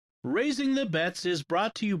Raising the Bets is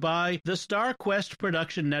brought to you by the Star Quest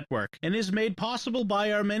Production Network and is made possible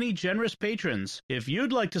by our many generous patrons. If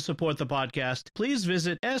you'd like to support the podcast, please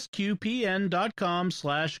visit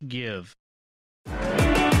sqpn.com/give.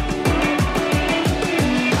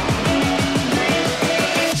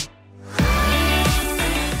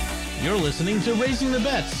 You're listening to Raising the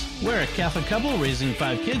Bets. We're a Catholic couple raising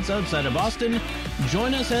 5 kids outside of Boston.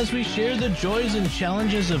 Join us as we share the joys and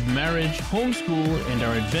challenges of marriage, homeschool, and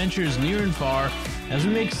our adventures near and far as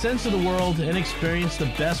we make sense of the world and experience the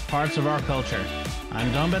best parts of our culture.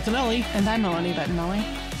 I'm Don Bettinelli. And I'm Melanie Bettinelli.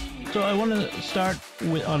 So I want to start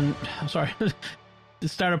with to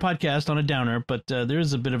start a podcast on a downer, but there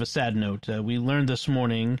is a bit of a sad note. We learned this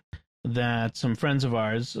morning that some friends of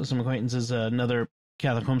ours, some acquaintances, another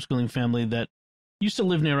Catholic homeschooling family that used to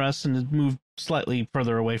live near us and had moved slightly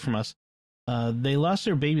further away from us. They lost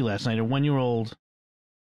their baby last night. A 1-year-old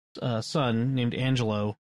son named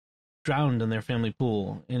Angelo drowned in their family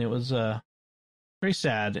pool, and it was very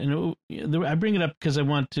sad. And I bring it up because I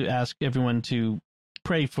want to ask everyone to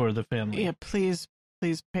pray for the family. Yeah, please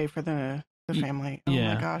pray for the family. Oh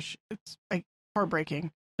my gosh, it's like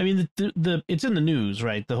heartbreaking. I mean, the it's in the news,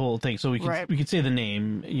 right? The whole thing. So we could say the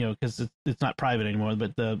name, because it's not private anymore.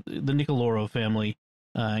 But the Nicoloro family,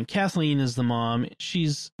 and Kathleen is the mom.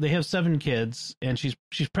 They have 7 kids, and she's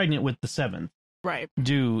pregnant with the 7th, right?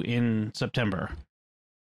 Due in September.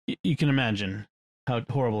 You can imagine how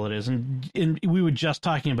horrible it is. And we were just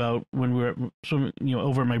talking about when we were swimming,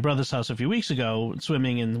 over at my brother's house a few weeks ago,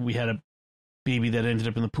 swimming, and we had a baby that ended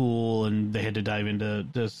up in the pool, and they had to dive into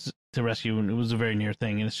to rescue, and it was a very near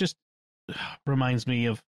thing. And it's just reminds me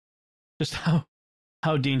of just how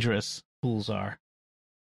dangerous pools are.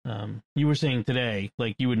 You were saying today,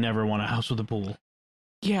 like, you would never want a house with a pool.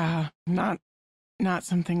 Yeah, not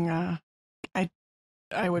something I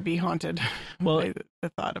would be haunted by the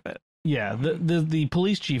thought of it. Yeah, the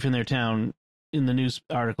police chief in their town in the news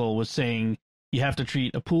article was saying you have to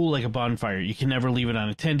treat a pool like a bonfire. You can never leave it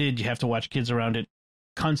unattended. You have to watch kids around it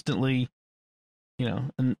constantly.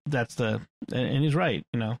 And and he's right.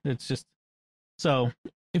 It's just, so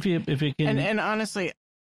if you can, and honestly,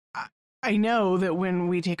 I know that when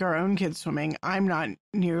we take our own kids swimming, I'm not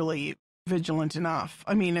nearly vigilant enough.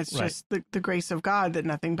 I mean, it's just the grace of God that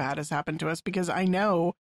nothing bad has happened to us, because I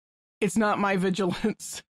know it's not my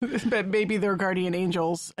vigilance, but maybe they're guardian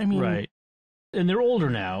angels. I mean, right. And they're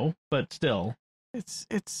older now, but still, it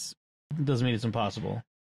doesn't mean it's impossible.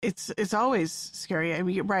 It's always scary. I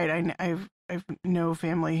mean, right. I've no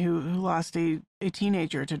family who lost a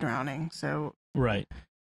teenager to drowning. So right.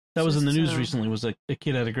 That was in the news recently, was a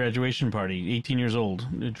kid at a graduation party, 18 years old,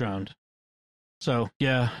 who drowned. So,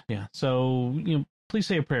 yeah. So, please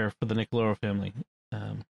say a prayer for the Nicoloro family.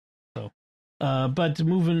 But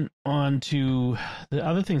moving on to the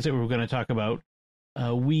other things that we were going to talk about,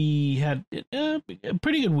 we had a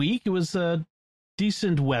pretty good week. It was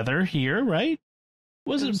decent weather here, right?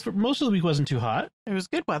 Most of the week wasn't too hot. It was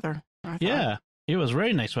good weather. Yeah, it was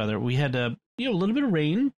very nice weather. We had a little bit of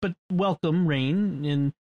rain, but welcome rain,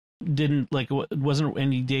 and it wasn't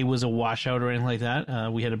any day was a washout or anything like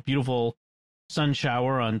that. We had a beautiful sun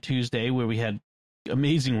shower on Tuesday where we had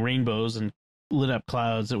amazing rainbows and lit up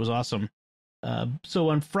clouds. It was awesome. So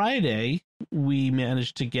on Friday we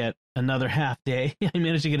managed to get another half day. I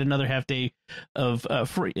managed to get another half day of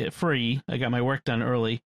free. I got my work done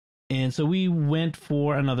early, and so we went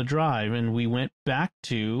for another drive, and we went back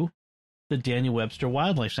to the Daniel Webster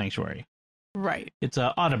Wildlife Sanctuary. Right. It's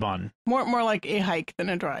a Audubon. More like a hike than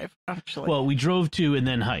a drive, actually. Well, we drove to and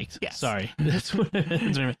then hiked. Yes. Sorry. That's what I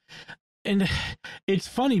meant. And it's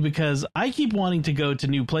funny because I keep wanting to go to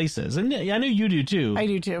new places. And I know you do too. I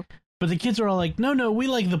do too. But the kids are all like, no, we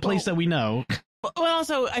like the place that we know. Well,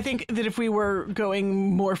 also, I think that if we were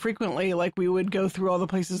going more frequently, like, we would go through all the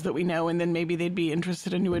places that we know, and then maybe they'd be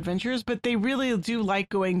interested in new adventures. But they really do like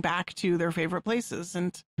going back to their favorite places.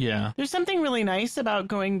 And yeah, there's something really nice about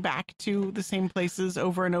going back to the same places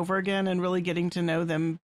over and over again and really getting to know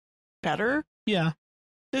them better. Yeah.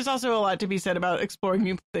 There's also a lot to be said about exploring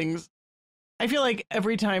new things. I feel like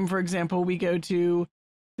every time, for example, we go to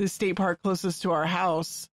the state park closest to our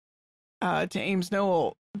house, to Ames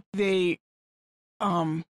Knoll, they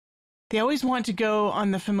always want to go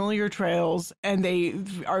on the familiar trails, and they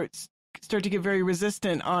start to get very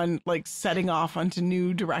resistant on, like, setting off onto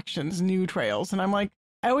new directions, new trails. And I'm like,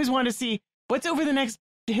 I always want to see what's over the next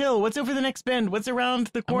hill, what's over the next bend, what's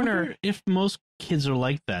around the corner. I wonder if most kids are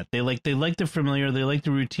like that. They like the familiar, they like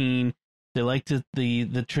the routine, They liked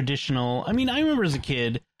the traditional. I mean, I remember as a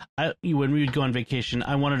kid, when we would go on vacation,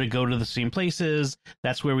 I wanted to go to the same places.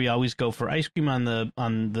 That's where we always go for ice cream on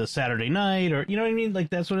the Saturday night, or you know what I mean, like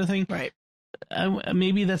that sort of thing. Right.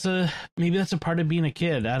 Maybe that's a part of being a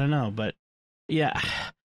kid. I don't know, but yeah.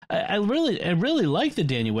 I really like the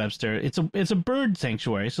Daniel Webster. It's a bird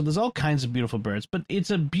sanctuary, so there's all kinds of beautiful birds, but it's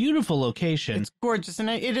a beautiful location. It's gorgeous, and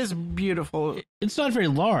it is beautiful. It's not very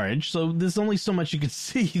large, so there's only so much you could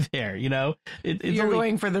see there. You know, you're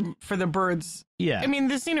going for the birds. Yeah, I mean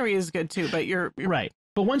the scenery is good too, but you're right.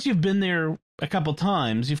 But once you've been there a couple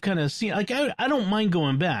times, you've kind of seen. Like I don't mind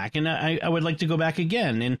going back, and I would like to go back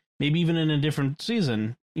again, and maybe even in a different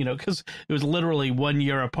season. You know, because it was literally 1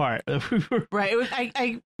 year apart. Right.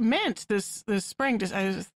 I meant this spring. I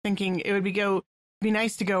was thinking it would be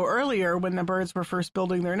nice to go earlier when the birds were first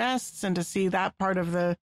building their nests and to see that part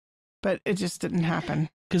of but it just didn't happen.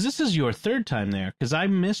 Because this is your third time there. Because I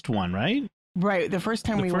missed one, right? Right. The first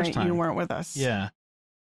time we went, you weren't with us. Yeah.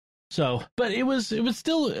 So, but it was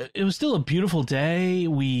still a beautiful day. It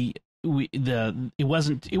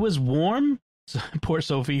was warm. So, poor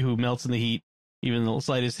Sophie, who melts in the heat. Even the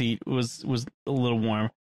slightest heat was a little warm.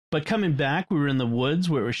 But coming back, we were in the woods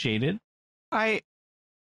where it was shaded. I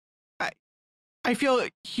feel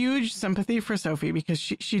huge sympathy for Sophie because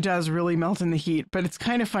she does really melt in the heat. But it's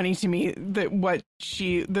kind of funny to me that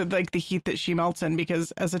the heat that she melts in, because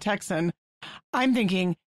as a Texan, I'm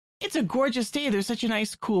thinking it's a gorgeous day. There's such a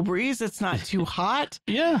nice cool breeze. It's not too hot.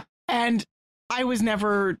 Yeah. And I was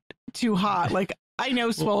never too hot. Like, I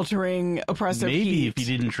know sweltering, oppressive heat. Maybe if you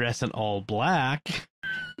didn't dress in all black.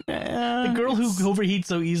 The girl who overheats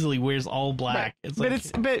so easily wears all black.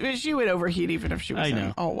 Right. But she would overheat even if she was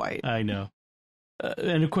in all white. I know.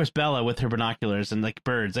 And of course Bella with her binoculars and like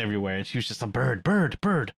birds everywhere. And she was just a bird, that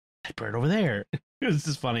bird over there. It was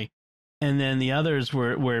just funny. And then the others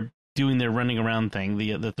were doing their running around thing,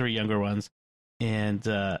 the three younger ones. And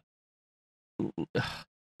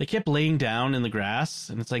they kept laying down in the grass,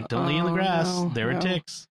 and it's like, don't lay in the grass. No, there are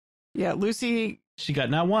ticks. Yeah, Lucy. She got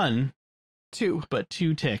not one, but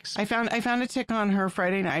two ticks. I found a tick on her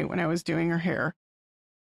Friday night when I was doing her hair,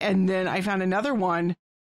 and then I found another one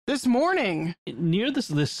this morning near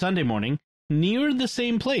this Sunday morning near the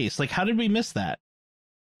same place. Like, how did we miss that?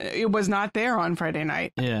 It was not there on Friday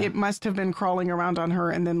night. Yeah. It must have been crawling around on her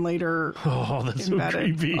and then later. Oh, that's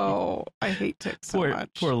embedded. So creepy. Oh, I hate ticks so much.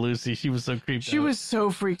 Poor Lucy. She was so creeped out. She was so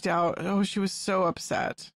freaked out. Oh, she was so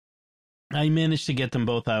upset. I managed to get them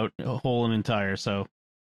both out whole and entire, so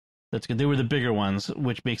that's good. They were the bigger ones,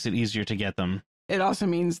 which makes it easier to get them. It also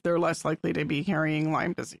means they're less likely to be carrying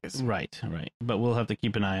Lyme disease. Right. But we'll have to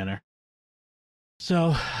keep an eye on her.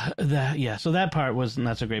 So that part was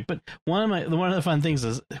not so great. But one of the fun things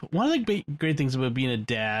is, one of the great things about being a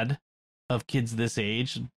dad of kids this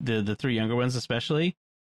age, the three younger ones especially,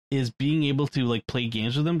 is being able to like play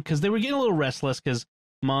games with them, because they were getting a little restless because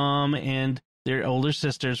mom and their older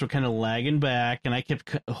sisters were kind of lagging back, and I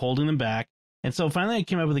kept holding them back. And so finally I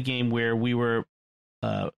came up with a game where we were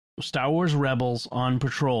Star Wars rebels on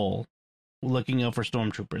patrol, looking out for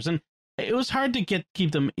stormtroopers, and it was hard to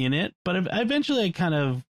keep them in it, but eventually I kind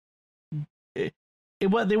of they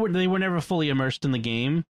were never fully immersed in the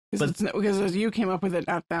game. Because you came up with it,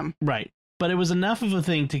 not them. Right. But it was enough of a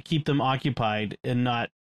thing to keep them occupied and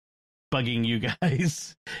not bugging you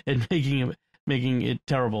guys and making it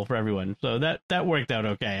terrible for everyone. So that worked out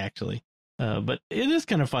okay, actually. But it is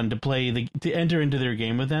kind of fun to enter into their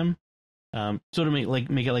game with them. Sort of make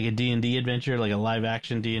it like a D&D adventure, like a live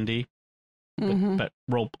action D&D. But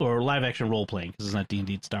live action role playing, because it's not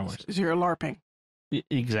D&D, it's Star Wars. So you're LARPing.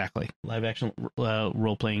 Exactly. Live action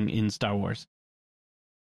role playing in Star Wars.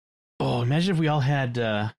 Oh, imagine if we all had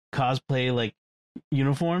cosplay like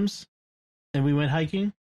uniforms and we went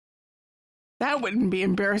hiking. That wouldn't be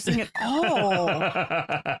embarrassing at all.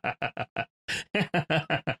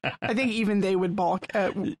 I think even they would balk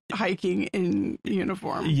at hiking in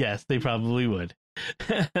uniform. Yes, they probably would.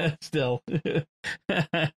 Still,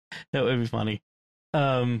 that would be funny.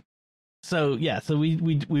 So we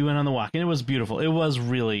went on the walk, and it was beautiful. It was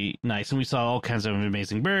really nice, and we saw all kinds of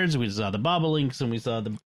amazing birds. We saw the bobolinks, and we saw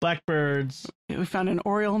the blackbirds. We found an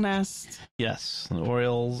oriole nest. Yes, the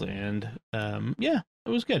orioles, and it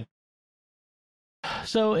was good.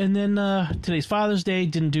 So, and then today's Father's Day.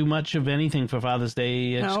 Didn't do much of anything for Father's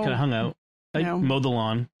Day. I just kind of hung out. I mowed the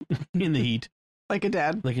lawn in the heat. Like a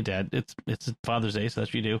dad. It's Father's Day, so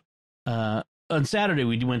that's what you do. On Saturday,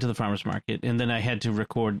 we went to the farmer's market, and then I had to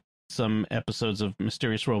record some episodes of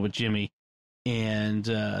Mysterious World with Jimmy. And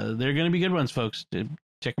they're going to be good ones, folks.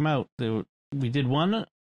 Check them out. We did one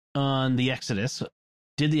on the Exodus.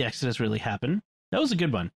 Did the Exodus really happen? That was a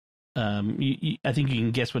good one. I think you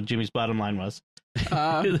can guess what Jimmy's bottom line was.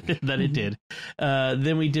 That it did.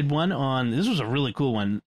 Then we did one on, this was a really cool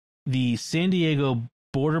one, the San Diego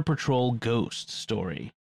Border Patrol ghost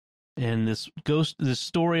story. And this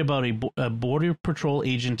story about a Border Patrol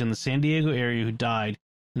agent in the San Diego area who died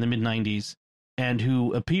in the mid-90s and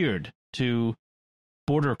who appeared to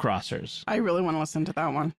border crossers. I really want to listen to that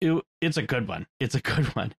one. It's a good one. It's a good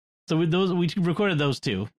one. So we recorded those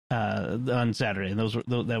two on Saturday, and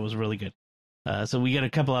that was really good. So we got a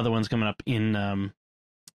couple other ones coming up in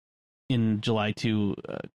July too.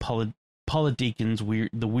 Paula Deacon's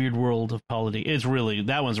The Weird World of Paula Deacon.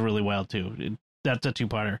 That one's really wild too. That's a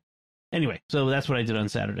two-parter. Anyway, so that's what I did on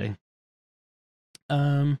Saturday.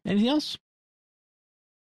 Anything else?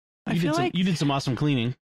 You did some awesome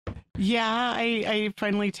cleaning. Yeah, I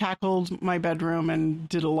finally tackled my bedroom and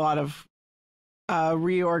did a lot of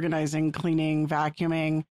reorganizing, cleaning,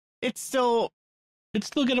 vacuuming. It's still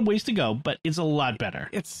got a ways to go, but it's a lot better.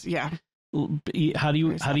 How do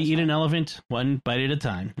you eat an elephant? One bite at a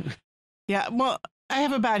time. Yeah, well, I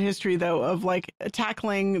have a bad history though of like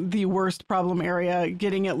tackling the worst problem area,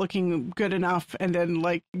 getting it looking good enough, and then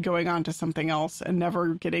like going on to something else and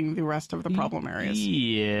never getting the rest of the problem areas.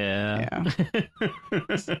 Yeah.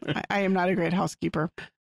 I am not a great housekeeper.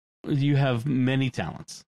 You have many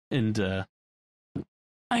talents, and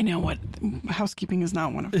I know what housekeeping is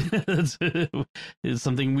not one of them. It's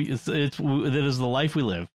something that is the life we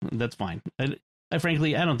live. That's fine. I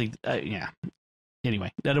frankly, I don't think.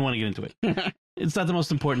 Anyway, I don't want to get into it. It's not the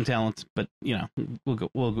most important talent, but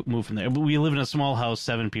we'll move from there. But we live in a small house,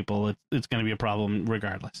 7 people. It's going to be a problem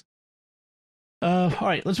regardless. All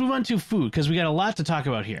right, let's move on to food because we got a lot to talk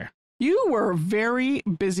about here. You were very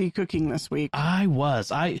busy cooking this week. I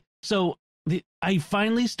was. I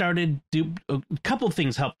finally started a couple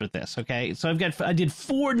things helped with this. Okay, so I did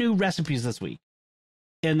 4 new recipes this week,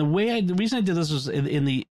 and the reason I did this was in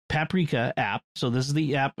the Paprika app. So this is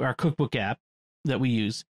the app, our cookbook app that we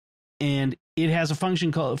use, and it has a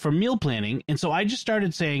function called for meal planning. And so I just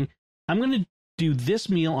started saying, I'm going to do this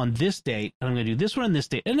meal on this date, and I'm going to do this one on this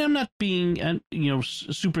date. And I'm not being,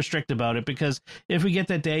 super strict about it, because if we get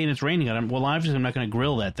that day and it's raining on it, well, obviously I'm not going to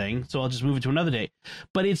grill that thing. So I'll just move it to another day.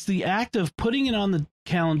 But it's the act of putting it on the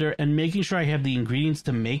calendar and making sure I have the ingredients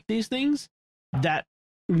to make these things that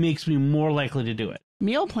makes me more likely to do it.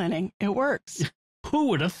 Meal planning, it works. Who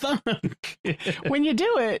would have thunk? When you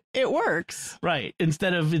do it, it works. Right.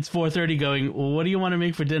 Instead of it's 4:30 going, well, what do you want to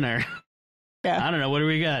make for dinner? Yeah. I don't know. What do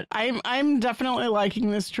we got? I'm definitely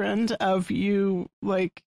liking this trend of you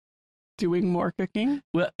like doing more cooking.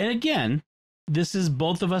 Well, and again, this is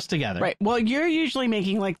both of us together. Right. Well, you're usually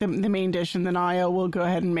making like the main dish, and then I will go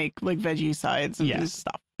ahead and make like veggie sides and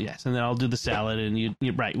stuff. Yes, and then I'll do the salad, and you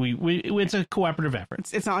right. We it's a cooperative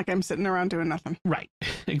effort. It's not like I'm sitting around doing nothing. Right.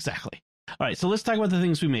 Exactly. All right, so let's talk about the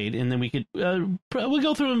things we made, and then we could we'll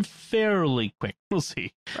go through them fairly quick. We'll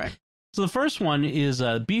see. Right. So the first one is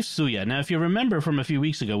beef suya. Now, if you remember from a few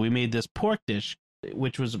weeks ago, we made this pork dish,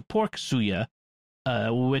 which was pork suya,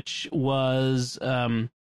 which was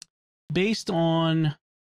based on...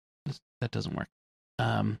 That doesn't work.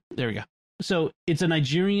 There we go. So it's a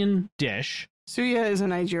Nigerian dish. Suya is a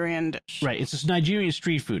Nigerian dish. Right, it's a Nigerian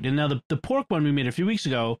street food. And now the pork one we made a few weeks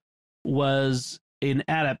ago was an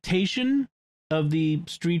adaptation of the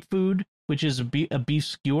street food, which is a beef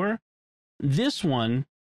skewer. This one,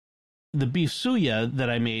 the beef suya that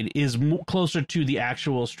I made, is closer to the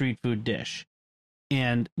actual street food dish.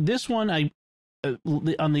 And this one,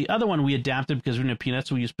 on the other one, we adapted because we didn't have peanuts,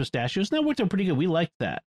 so we used pistachios. And that worked out pretty good. We liked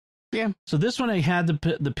that. Yeah. So this one, I had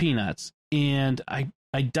the peanuts, and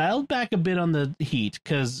I dialed back a bit on the heat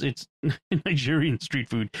because it's Nigerian street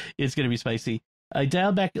food. It's going to be spicy. I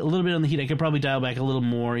dialed back a little bit on the heat. I could probably dial back a little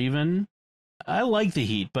more even. I like the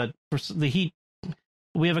heat, but for the heat,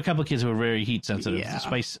 we have a couple of kids who are very heat sensitive,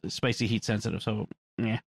 spicy heat sensitive. So,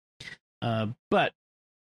 yeah. But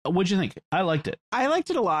what'd you think? I liked it. I liked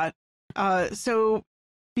it a lot. So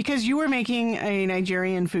because you were making a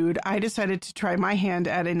Nigerian food, I decided to try my hand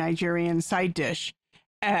at a Nigerian side dish,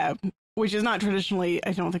 which is not traditionally,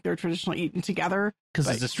 I don't think they're traditionally eaten together. Because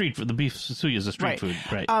it's a street food. The beef suya is a street food,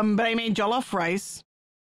 right? But I made jollof rice,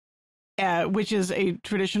 which is a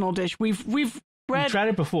traditional dish. We've tried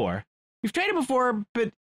it before. We've tried it before,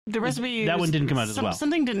 but the recipe that one didn't come out as well.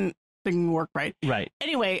 Something didn't work right. Right.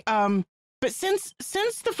 Anyway, but since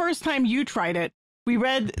the first time you tried it, we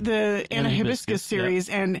read the Anna Hibiscus series,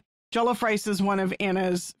 and jollof rice is one of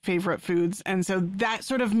Anna's favorite foods, and so that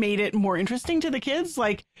sort of made it more interesting to the kids.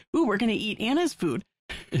 Like, ooh, we're going to eat Anna's food.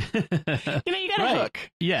 You got a hook.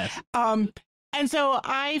 Yes. And so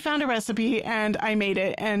I found a recipe and I made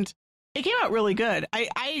it, and It came out really good.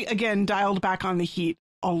 I again dialed back on the heat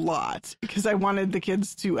a lot because I wanted the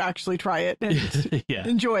kids to actually try it and Yeah.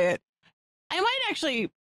 enjoy it. I might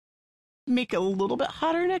actually make it a little bit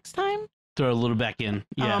hotter next time. Throw a little back in.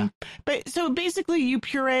 Yeah. But so basically you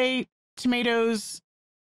puree tomatoes,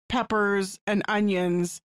 peppers, and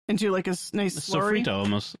onions into like a nice slurry. Sofrito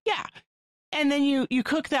almost. Yeah. And then you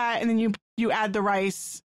cook that, and then you add the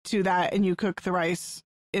rice to that, and you cook the rice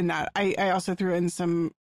in that. I also threw in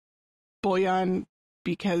some bouillon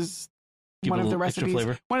because one of the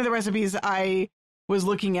recipes I was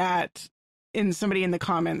looking at in somebody in the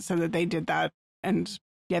comments said that they did that, and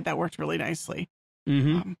yeah, that worked really nicely.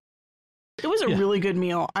 Mm-hmm. It was a really good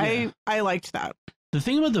meal. Yeah. I liked that. The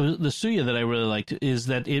thing about the suya that I really liked is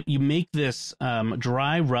that you make this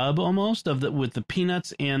dry rub almost with the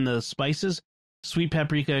peanuts and the spices, sweet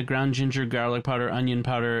paprika, ground ginger, garlic powder, onion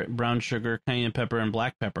powder, brown sugar, cayenne pepper, and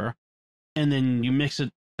black pepper, and then you mix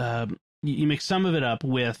it. You mix some of it up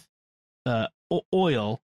with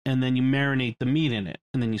oil, and then you marinate the meat in it,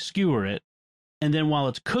 and then you skewer it, and then while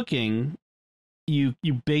it's cooking, you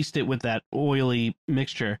baste it with that oily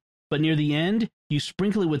mixture. But near the end, you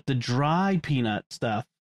sprinkle it with the dry peanut stuff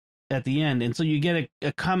at the end, and so you get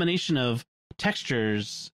a combination of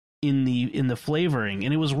textures in the flavoring,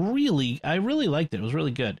 and I really liked it. It was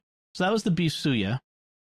really good. So that was the beef suya.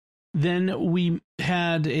 Then we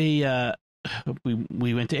had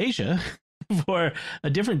we went to Asia for a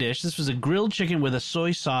different dish. This was a grilled chicken with a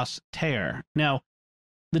soy sauce tear. Now,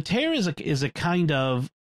 the tear is a kind of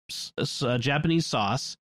Japanese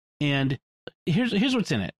sauce, and here's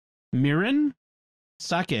what's in it: mirin,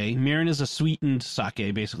 sake. Mirin is a sweetened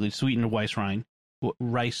sake, basically sweetened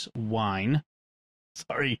rice wine.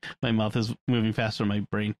 Sorry, my mouth is moving faster than my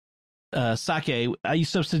brain. Sake. I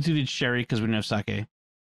substituted sherry because we didn't have sake.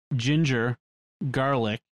 Ginger,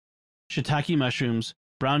 garlic, shiitake mushrooms,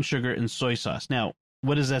 brown sugar, and soy sauce. Now,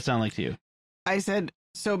 what does that sound like to you? I said,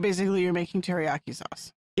 so basically you're making teriyaki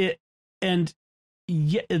sauce. It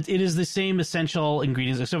is the same essential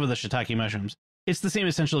ingredients, except for the shiitake mushrooms. It's the same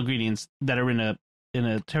essential ingredients that are in a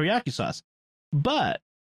teriyaki sauce. But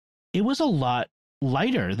it was a lot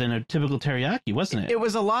lighter than a typical teriyaki, wasn't it? It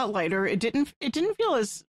was a lot lighter. It didn't feel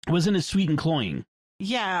as... It wasn't as sweet and cloying.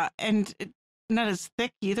 Yeah, and not as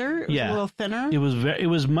thick either. It was a little thinner. It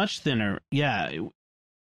was much thinner. Yeah,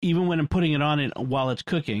 even when I'm putting it on it while it's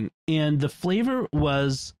cooking, and the flavor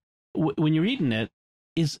was when you're eating it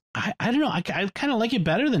is I don't know. I kind of like it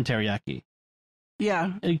better than teriyaki.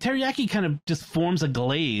 Yeah, teriyaki kind of just forms a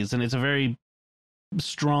glaze, and it's a very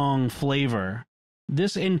strong flavor.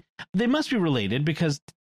 And they must be related because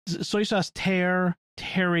soy sauce teriyaki.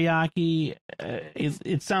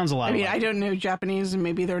 It sounds a lot. I mean, I don't know Japanese, and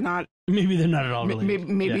maybe they're not. Maybe they're not at all related.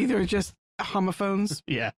 Maybe they're just homophones.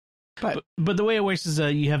 Yeah, but the way it works is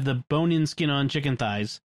you have the bone-in, skin-on chicken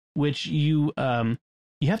thighs, which you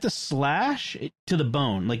have to slash it to the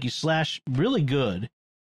bone, like you slash really good,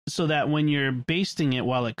 so that when you're basting it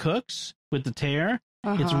while it cooks with the tear,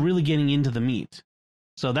 it's really getting into the meat.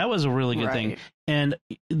 So that was a really good thing. And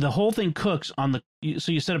the whole thing cooks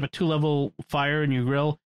so you set up a 2-level fire in your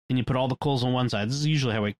grill, and you put all the coals on one side. This is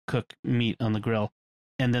usually how I cook meat on the grill.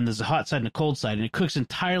 And then there's a hot side and a cold side, and it cooks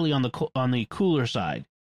entirely on the cooler side,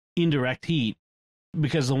 indirect heat,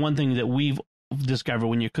 because the one thing that we've discovered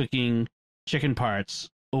when you're cooking chicken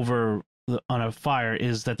parts on a fire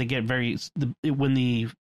is that they get when the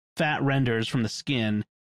fat renders from the skin,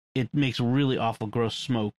 it makes really awful gross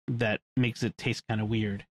smoke that makes it taste kind of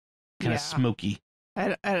weird, kind of smoky.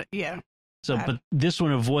 Yeah. So, but this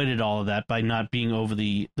one avoided all of that by not being over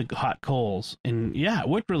the hot coals, and it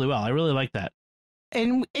worked really well. I really like that.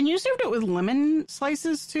 And you served it with lemon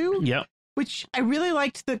slices too? Yep. Which I really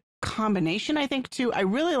liked the combination, I think, too. I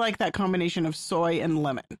really like that combination of soy and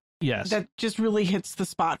lemon. Yes. That just really hits the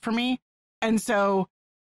spot for me. And so,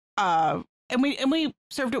 and we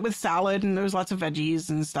served it with salad, and there was lots of veggies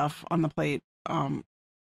and stuff on the plate. And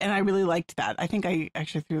I really liked that. I think I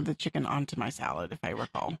actually threw the chicken onto my salad, if I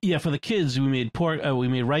recall. Yeah, for the kids, we made we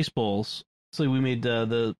made rice bowls. So we made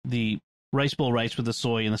the rice bowl rice with the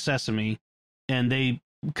soy and the sesame, and they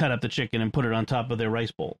cut up the chicken and put it on top of their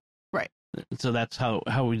rice bowl. Right. So that's how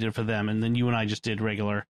we did it for them. And then you and I just did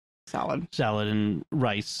regular salad and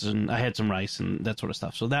rice, and I had some rice and that sort of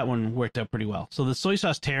stuff. So that one worked out pretty well. So the soy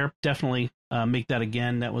sauce tear, definitely make that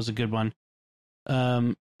again. That was a good one.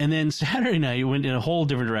 And then Saturday night, you went in a whole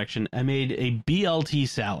different direction. I made a BLT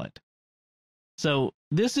salad. So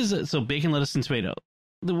this is bacon, lettuce, and tomato.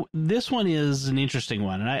 This one is an interesting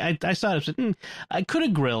one. And I saw it, I could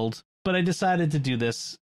have grilled, but I decided to do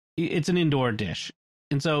this. It's an indoor dish.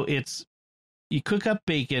 And so you cook up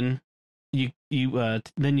bacon,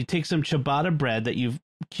 then you take some ciabatta bread that you've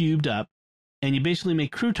cubed up, and you basically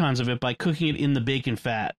make croutons of it by cooking it in the bacon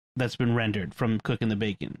fat that's been rendered from cooking the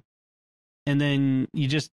bacon. And then you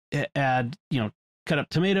just add, cut up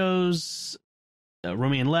tomatoes,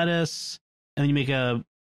 romaine lettuce, and then you make a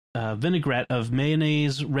vinaigrette of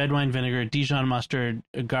mayonnaise, red wine vinegar, Dijon mustard,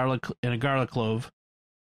 a garlic clove.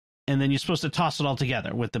 And then you're supposed to toss it all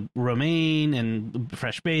together with the romaine and the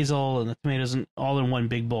fresh basil and the tomatoes and all in one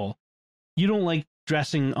big bowl. You don't like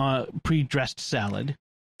dressing pre-dressed salad.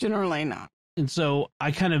 Generally not. And so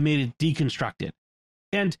I kind of made it deconstructed.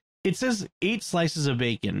 And it says 8 slices of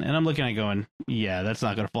bacon. And I'm looking at it going, yeah, that's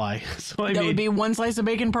not going to fly. So that would be 1 slice of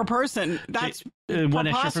bacon per person. That's one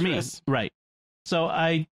extra for me. Right. So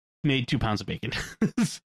I made 2 pounds of bacon,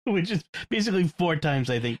 which is basically 4 times,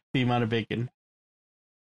 I think, the amount of bacon.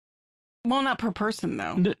 Well, not per person,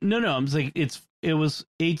 though. No. I'm like, it was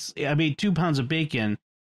 8. I made 2 pounds of bacon,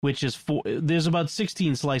 which is 4. There's about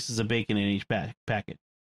 16 slices of bacon in each packet.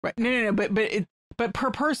 Right. No. But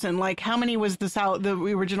per person, like how many was the salad, the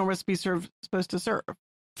original recipe supposed to serve?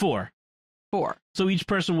 4. So each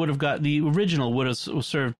person would have got, the original would have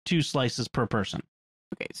served 2 slices per person.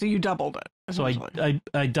 Okay, so you doubled it. So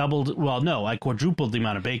I doubled. Well, no, I quadrupled the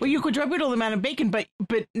amount of bacon. Well, you quadrupled the amount of bacon, but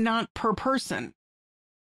not per person.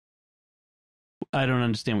 I don't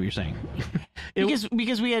understand what you're saying.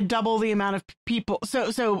 because we had double the amount of people.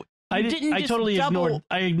 So I totally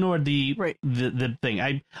ignored the right. the thing.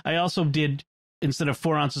 I also did, instead of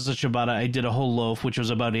 4 ounces of ciabatta, I did a whole loaf, which was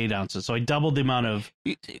about 8 ounces. So I doubled the amount of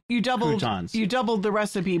croutons. You doubled the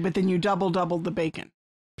recipe, but then you doubled the bacon.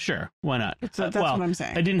 Sure, why not? That's what I'm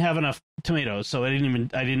saying. I didn't have enough tomatoes, so I didn't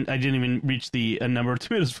even reach the number of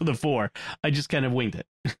tomatoes for the 4. I just kind of winged it.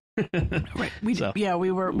 Right.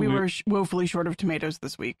 We were woefully short of tomatoes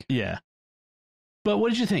this week. Yeah. But what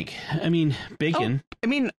did you think? I mean, bacon.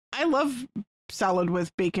 I love salad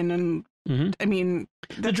with bacon, and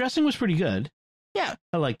the dressing was pretty good. Yeah,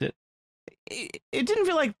 I liked it. It didn't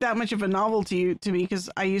feel like that much of a novelty to me because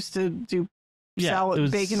I used to do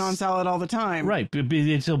bacon on salad all the time. Right,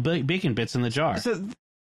 it's still bacon bits in the jar. So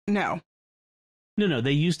no.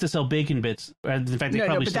 They used to sell bacon bits. In fact, they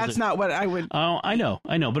probably. But that's not what I would. Oh, I know,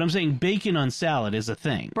 but I'm saying bacon on salad is a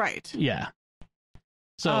thing. Right. Yeah.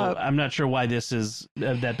 So I'm not sure why this is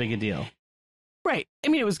that big a deal. Right. I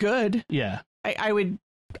mean, it was good. Yeah. I would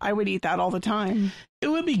eat that all the time. It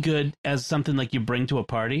would be good as something like you bring to a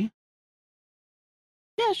party.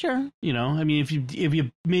 Yeah, sure. I mean, if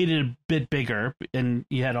you made it a bit bigger and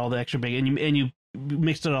you had all the extra bacon and you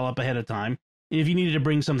mixed it all up ahead of time, if you needed to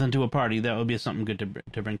bring something to a party, that would be something good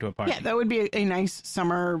to bring to a party. Yeah, that would be a nice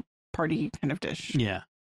summer party kind of dish. Yeah.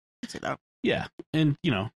 I'd say that. Yeah, and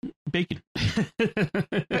bacon.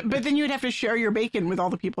 but then you'd have to share your bacon with all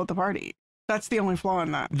the people at the party. That's the only flaw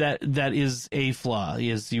in that. That is a flaw.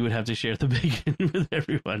 Is you would have to share the bacon with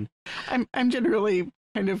everyone. I'm generally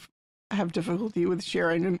kind of have difficulty with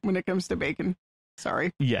sharing when it comes to bacon.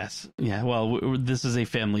 Sorry. Yes. Yeah. Well, this is a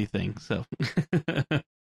family thing, so.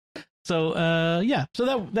 So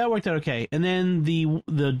that worked out okay. And then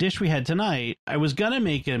the dish we had tonight, I was gonna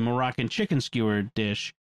make a Moroccan chicken skewer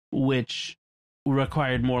dish, which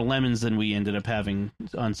required more lemons than we ended up having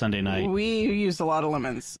on Sunday night. We used a lot of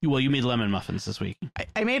lemons. Well, you made lemon muffins this week.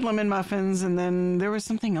 I made lemon muffins, and then there was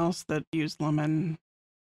something else that used lemon.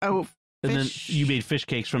 Oh, fish. And then you made fish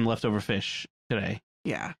cakes from leftover fish today.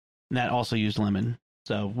 Yeah. And that also used lemon.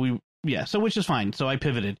 So which is fine. So I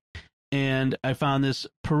pivoted. And I found this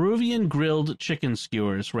Peruvian grilled chicken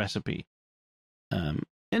skewers recipe. And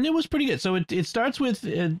it was pretty good. So it starts with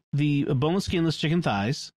the boneless, skinless chicken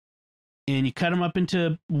thighs. And you cut them up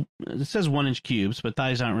into, it says 1-inch cubes, but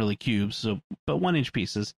thighs aren't really cubes, but 1-inch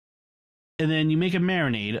pieces. And then you make a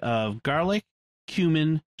marinade of garlic,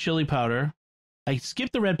 cumin, chili powder. I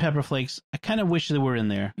skipped the red pepper flakes. I kind of wish they were in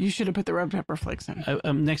there. You should have put the red pepper flakes in.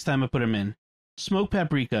 Next time I put them in. Smoked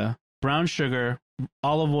paprika, brown sugar,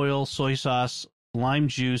 olive oil, soy sauce, lime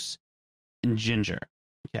juice, and ginger.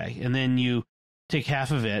 Okay. And then you take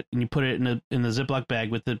half of it and you put it in the Ziploc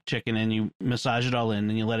bag with the chicken and you massage it all in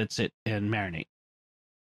and you let it sit and marinate.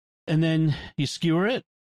 And then you skewer it,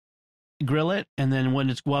 grill it, and then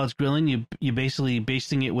while it's grilling, you basically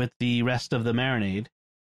basting it with the rest of the marinade.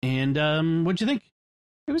 And what'd you think?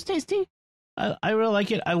 It was tasty. I really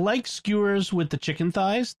like it. I like skewers with the chicken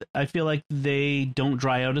thighs. I feel like they don't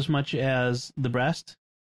dry out as much as the breast.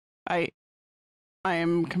 I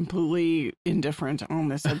am completely indifferent on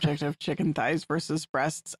the subject of chicken thighs versus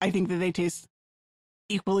breasts. I think that they taste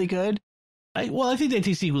equally good. I think they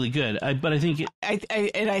taste equally good. But I think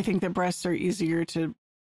I think that breasts are easier to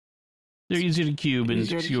They're easier to cube and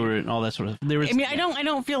skewer and all that sort of. I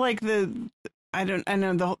don't feel like I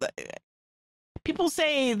know the whole. People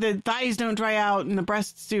say the thighs don't dry out and the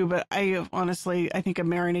breasts do, but I think a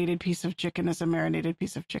marinated piece of chicken is a marinated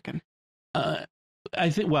piece of chicken. I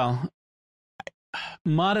think, well,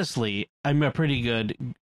 modestly, I'm pretty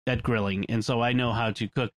good at grilling, and so I know how to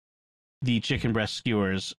cook the chicken breast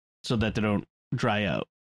skewers so that they don't dry out.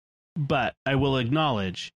 But I will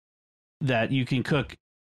acknowledge that you can cook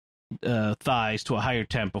thighs to a higher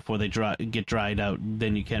temp before they get dried out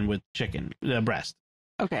than you can with chicken breast.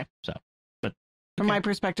 Okay. So, but from my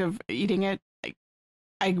perspective, eating it,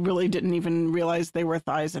 I really didn't even realize they were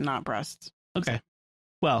thighs and not breasts. Okay.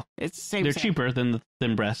 Well, it's same. They're cheaper than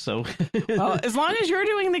breasts, so. Well, as long as you're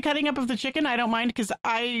doing the cutting up of the chicken, I don't mind, because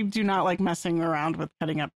I do not like messing around with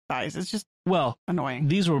cutting up thighs. It's just annoying.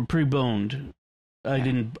 These were pre-boned. I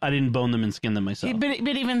didn't bone them and skin them myself.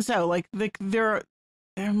 But even so, like they're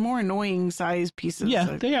more annoying size pieces.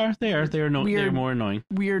 Yeah, they are. They're more annoying.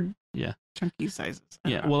 Weird. Yeah. Chunky sizes.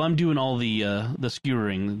 Yeah. Well, I'm doing all the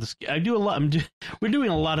skewering. I do a lot. We're doing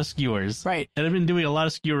a lot of skewers. Right. And I've been doing a lot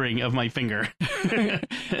of skewering of my finger.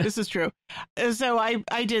 This is true. So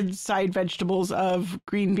I did side vegetables of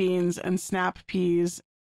green beans and snap peas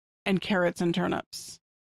and carrots and turnips.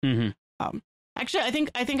 Mm-hmm. Actually, I think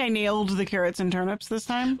I nailed the carrots and turnips this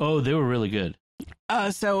time. Oh, they were really good.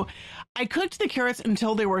 So I cooked the carrots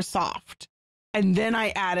until they were soft, and then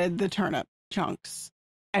I added the turnip chunks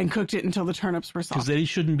and cooked it until the turnips were soft. Because they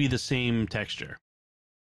shouldn't be the same texture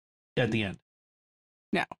at the end.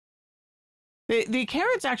 No. The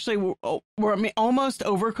carrots actually were almost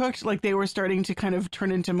overcooked, like they were starting to kind of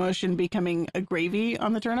turn into mush and becoming a gravy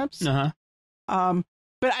on the turnips. Uh-huh.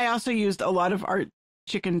 But I also used a lot of art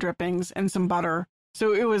chicken drippings and some butter.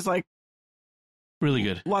 So it was like really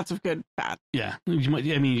good. Lots of good fat. Yeah.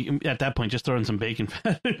 At that point, just throw in some bacon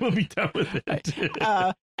fat and we'll be done with it.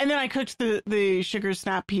 Right. And then I cooked the sugar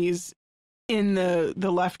snap peas in the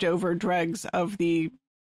leftover dregs of the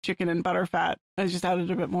chicken and butter fat. I just added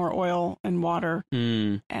a bit more oil and water.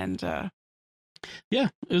 And yeah,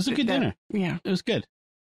 it was a good dinner. Yeah. It was good.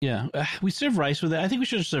 Yeah. We served rice with it. I think we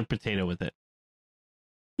should have served potato with it.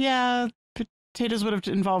 Yeah. Potatoes would have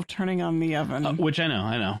involved turning on the oven, which I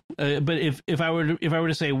know. But if I were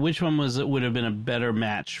to say which one would have been a better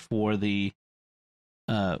match for the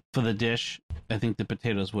dish, I think the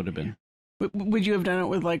potatoes would have been. Would you have done it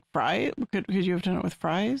with like fry? Could you have done it with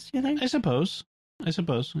fries? Do you think? I suppose.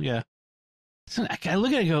 Yeah. So I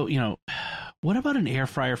look at it and go, what about an air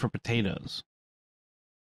fryer for potatoes?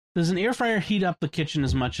 Does an air fryer heat up the kitchen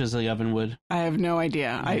as much as the oven would? I have no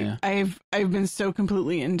idea. Yeah. I've been so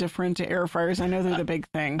completely indifferent to air fryers. I know they're the big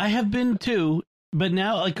thing. I have been too, but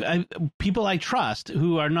now people I trust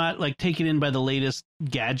who are not like taken in by the latest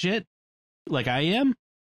gadget, like I am,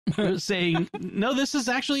 saying no, this is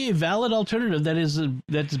actually a valid alternative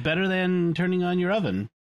that's better than turning on your oven.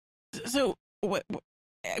 So what?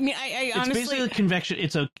 I mean, I honestly, it's basically a convection.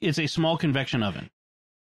 It's a small convection oven.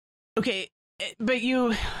 Okay. But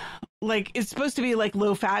it's supposed to be like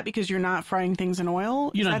low fat because you're not frying things in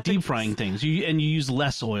oil. You're not deep frying things. You use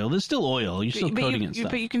less oil. There's still oil. You're still coating it and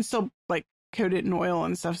stuff. But you can still like coat it in oil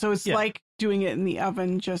and stuff. So it's like doing it in the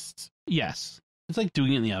oven. Yes, it's like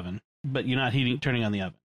doing it in the oven, but you're not turning on the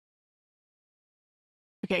oven.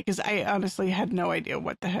 Okay, because I honestly had no idea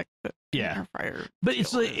what the heck the air fryer. But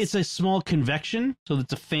it's a small convection, so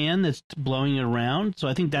it's a fan that's blowing it around. So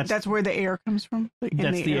I think that's where the air comes from.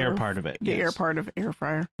 That's the air part of it. The air part of air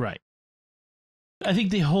fryer. Right. I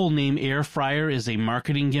think the whole name air fryer is a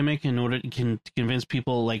marketing gimmick in order to convince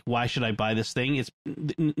people, like, why should I buy this thing? It's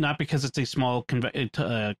not because it's a small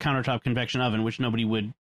countertop convection oven, which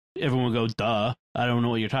everyone would go, duh, I don't know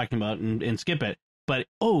what you're talking about, and skip it. But,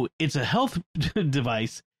 it's a health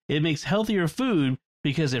device. It makes healthier food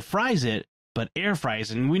because it fries it, but air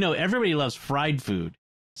fries. And we know everybody loves fried food.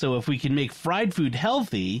 So if we can make fried food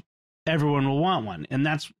healthy, everyone will want one. And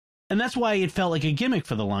that's why it felt like a gimmick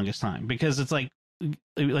for the longest time, because it's like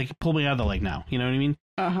pull me out of the lake now. You know what I mean?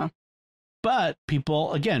 Uh-huh. But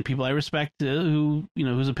people I respect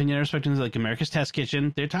whose opinion I respect, is like America's Test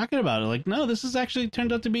Kitchen. They're talking about it like, no, this is actually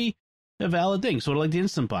turned out to be a valid thing. Sort of like the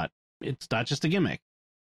Instant Pot. It's not just a gimmick.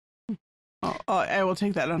 I will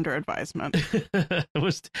take that under advisement.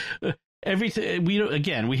 We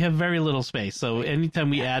have very little space, so anytime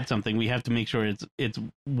we add something, we have to make sure it's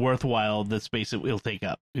worthwhile the space it will take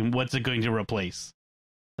up, and what's it going to replace.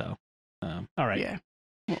 So, all right, yeah,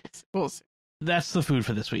 we'll see. That's the food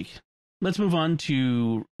for this week. Let's move on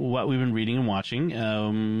to what we've been reading and watching.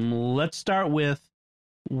 Let's start with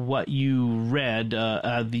what you read.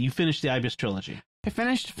 You finished the Ibis trilogy. I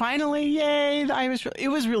finished finally. Yay! It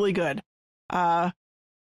was really good.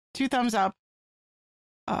 2 thumbs up.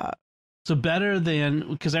 So better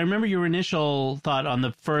than, because I remember your initial thought on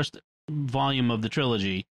the first volume of the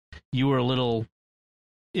trilogy, you were a little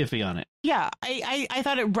iffy on it. Yeah, I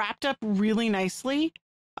thought it wrapped up really nicely,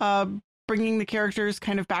 bringing the characters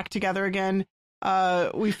kind of back together again.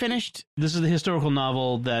 We finished. This is the historical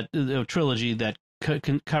novel that trilogy that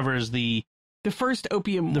covers the first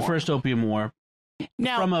Opium War. The first Opium War.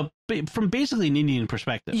 Now, from basically an Indian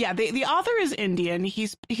perspective. Yeah, the author is Indian. He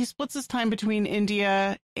splits his time between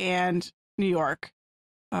India and New York.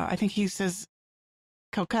 I think he says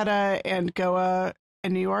Calcutta and Goa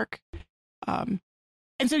and New York. And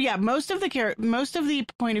so yeah, most of the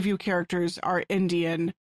point of view characters are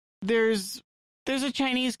Indian. There's a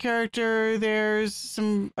Chinese character, there's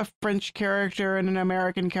a French character and an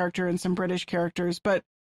American character and some British characters, but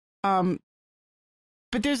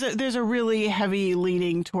there's a really heavy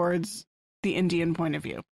leaning towards the Indian point of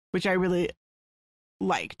view, which I really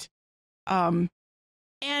liked. And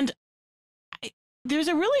there's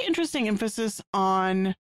a really interesting emphasis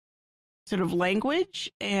on sort of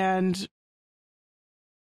language, and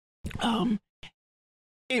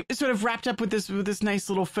it sort of wrapped up with this nice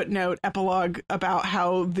little footnote epilogue about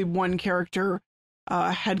how the one character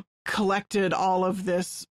had collected all of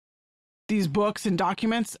these books and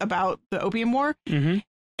documents about the Opium War. Mm-hmm.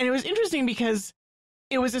 And it was interesting because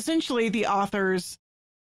it was essentially the author's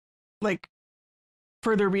like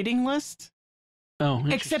further reading list. Oh,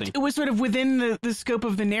 interesting. Except it was sort of within the scope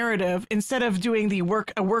of the narrative. Instead of doing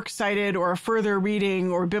a works cited or a further reading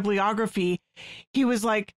or bibliography, he was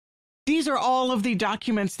like, these are all of the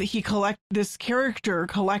documents that this character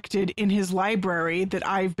collected in his library that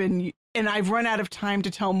I've run out of time to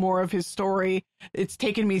tell more of his story. It's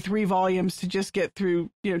taken me 3 volumes to just get through,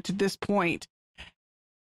 to this point.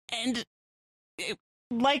 And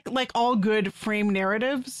like all good frame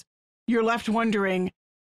narratives, you're left wondering,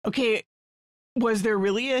 okay, was there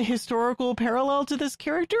really a historical parallel to this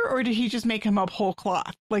character, or did he just make him up whole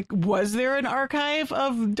cloth? Like, was there an archive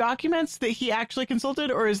of documents that he actually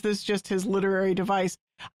consulted, or is this just his literary device?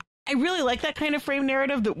 I really like that kind of frame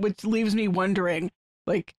narrative, which leaves me wondering,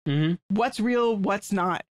 like, what's real, what's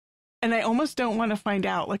not. And I almost don't want to find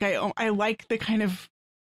out. Like, I like the kind of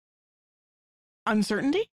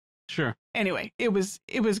uncertainty. Sure. Anyway, it was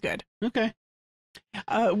good. Okay.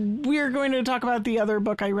 We're going to talk about the other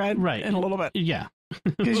book I read in a little bit. Yeah.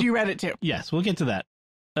 Because you read it too. Yes, we'll get to that.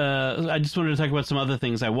 I just wanted to talk about some other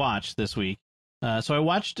things I watched this week. So I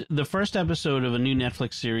watched the first episode of a new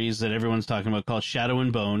Netflix series that everyone's talking about called Shadow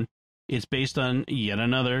and Bone. It's based on yet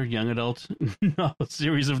another young adult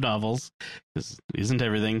series of novels. This isn't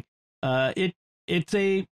everything. It's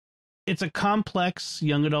a complex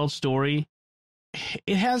young adult story.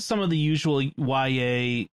 It has some of the usual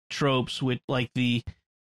YA tropes with like you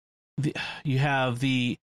have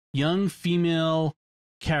the young female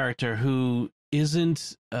character who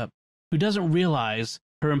doesn't realize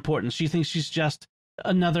her importance. She thinks she's just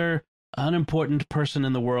another unimportant person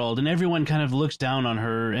in the world, and everyone kind of looks down on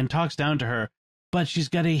her and talks down to her, but she's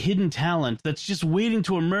got a hidden talent that's just waiting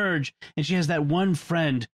to emerge, and she has that one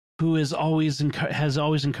friend who has always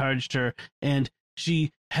encouraged her, and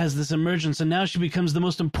she has this emergence, and now she becomes the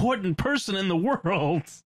most important person in the world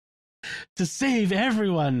to save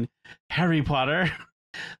everyone. Harry Potter,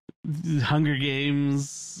 Hunger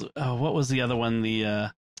Games. Oh, what was the other one?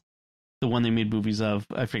 The one they made movies of.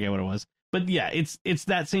 I forget what it was. But yeah, it's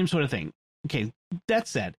that same sort of thing. Okay, that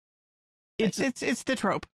said, it's the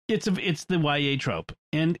trope. It's the YA trope,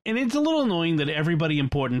 and it's a little annoying that everybody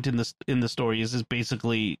important in the story is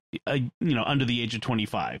basically under the age of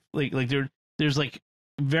 25. Like there's like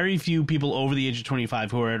very few people over the age of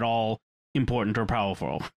 25 who are at all important or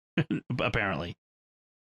powerful, apparently.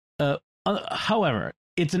 However,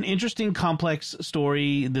 it's an interesting, complex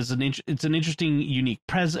story. It's an interesting, unique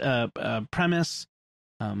premise.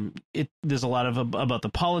 There's a lot about the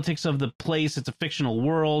politics of the place. It's a fictional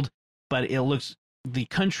world, but the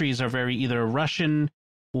countries are very either Russian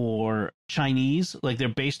or Chinese. Like they're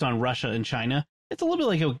based on Russia and China. It's a little bit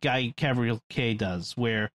like a Guy Cavalcade does,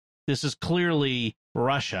 where this is clearly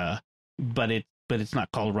Russia, but it's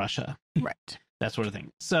not called Russia. Right. That sort of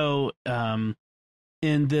thing. So, and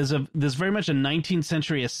there's very much a 19th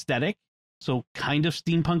century aesthetic. So kind of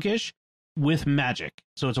steampunkish with magic.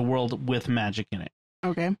 So it's a world with magic in it.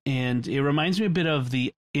 Okay. And it reminds me a bit of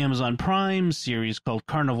the Amazon Prime series called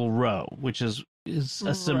Carnival Row, which is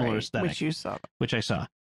a similar aesthetic. Which I saw.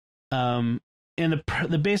 And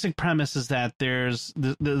the basic premise is that there's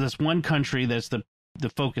this one country that's the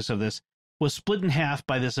focus of this was split in half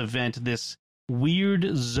by this event, this weird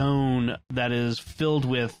zone that is filled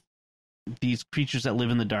with these creatures that live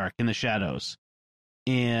in the dark, in the shadows,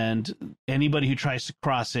 and anybody who tries to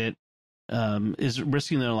cross it is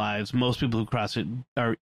risking their lives. Most people who cross it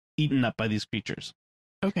are eaten up by these creatures.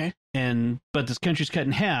 Okay. But this country's cut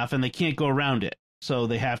in half, and they can't go around it, so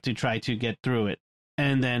they have to try to get through it.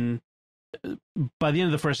 And then by the end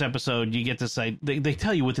of the first episode, you get this. They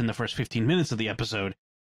tell you within the first 15 minutes of the episode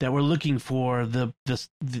that we're looking for the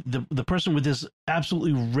person with this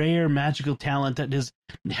absolutely rare magical talent that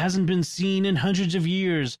hasn't been seen in hundreds of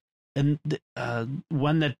years, and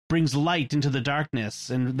one that brings light into the darkness,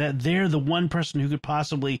 and that they're the one person who could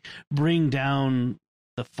possibly bring down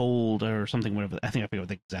the fold or something, whatever. I forget what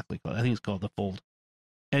they exactly call it. I think it's called the fold.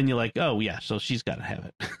 And you're like, oh yeah, so she's got to have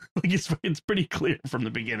it. Like it's pretty clear from the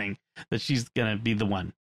beginning that she's gonna be the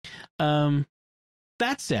one.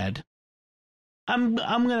 That said, I'm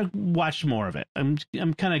gonna watch more of it. I'm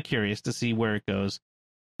kind of curious to see where it goes,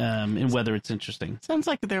 and whether it's interesting. Sounds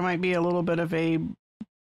like there might be a little bit of a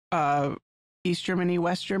East Germany,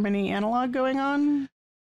 West Germany analog going on.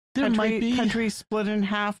 There might be. Country split in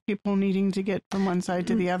half, people needing to get from one side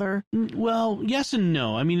to the other. Well, yes and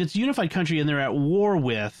no. I mean, it's a unified country, and they're at war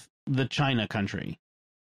with the China country.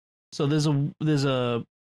 So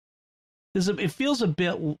it feels a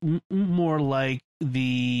bit more like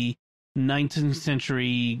the 19th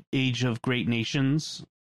century Age of Great Nations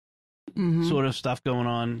sort of stuff going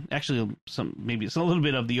on. Actually, maybe it's a little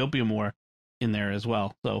bit of the Opium War in there as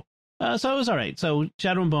well. So it was all right. So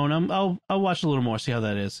Shadow and Bone, I'll watch a little more, see how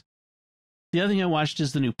that is. The other thing I watched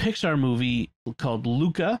is the new Pixar movie called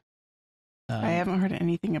Luca. I haven't heard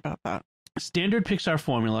anything about that. Standard Pixar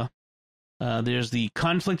formula. There's the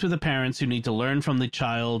conflict with the parents who need to learn from the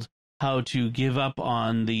child how to give up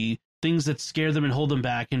on the things that scare them and hold them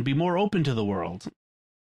back and be more open to the world.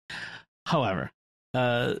 However,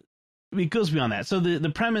 it goes beyond that. So the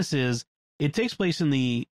premise is it takes place in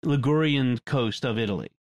the Ligurian coast of Italy,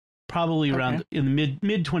 probably around in the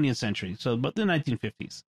mid 20th century, so about the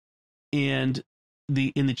 1950s, and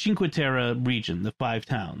in the Cinque Terre region, the 5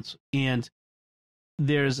 towns, and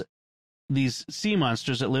there's these sea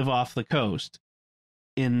monsters that live off the coast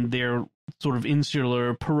in their sort of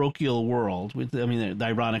insular parochial world.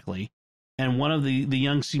 Ironically, and one of the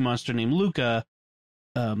young sea monster named Luca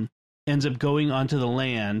ends up going onto the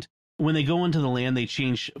land. When they go onto the land, they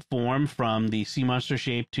change form from the sea monster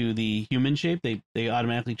shape to the human shape. They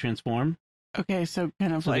automatically transform. Okay, so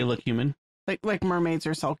kind of so they look human, like mermaids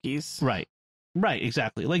or selkies. Right,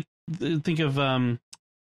 exactly. Like think of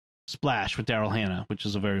Splash with Daryl Hannah, which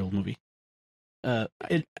is a very old movie.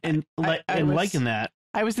 Liking that,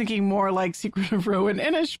 I was thinking more like Secret of Rowan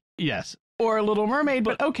Inish. Yes, or a Little Mermaid,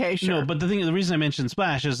 but okay, sure. No, but the reason I mentioned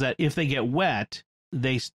Splash is that if they get wet,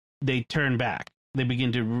 they turn back. They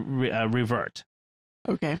begin to revert.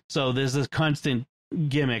 Okay. So there's this constant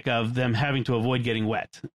gimmick of them having to avoid getting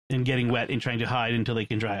wet and trying to hide until they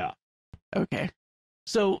can dry off. Okay.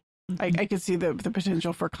 So I could see the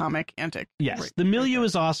potential for comic antic. Yes. The milieu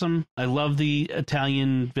is awesome. I love the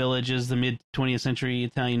Italian villages, the mid 20th century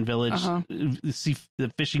Italian village,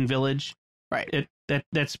 the fishing village. Right.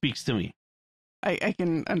 That speaks to me. I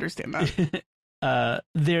can understand that.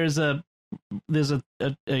 There's a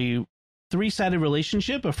 3-sided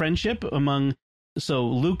relationship, a friendship among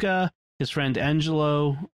Luca, his friend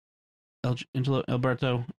Alberto, I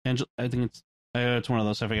think it's one of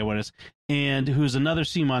those, I forget what it is, and who's another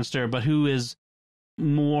sea monster, but who is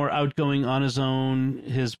more outgoing on his own.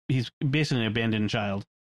 He's basically an abandoned child.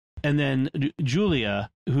 And then Julia,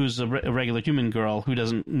 who's a regular human girl who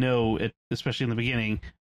doesn't know it, especially in the beginning,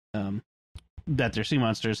 that they're sea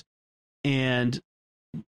monsters, and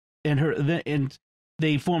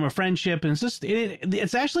they form a friendship, and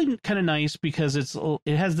it's actually kind of nice because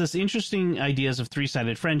it has this interesting ideas of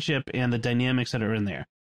 3-sided friendship and the dynamics that are in there,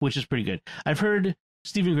 which is pretty good. I've heard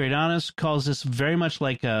Stephen Gradanis calls this very much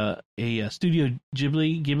like a Studio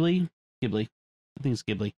Ghibli. I think it's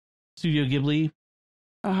Ghibli. Studio Ghibli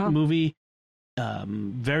movie.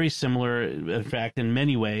 Very similar, in fact, in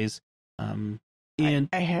many ways. And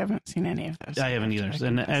I haven't seen any of those. I haven't either,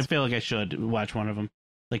 and I feel like I should watch one of them,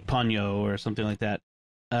 like Ponyo or something like that.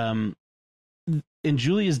 And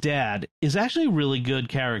Julia's dad is actually a really good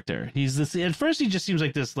character. He's this. At first, he just seems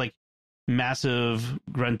like this like massive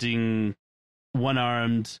grunting,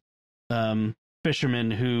 one-armed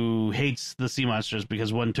fisherman who hates the sea monsters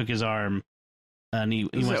because one took his arm, and he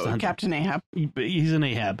wants to hunt Captain Ahab. He's an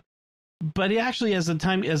Ahab. But he actually, as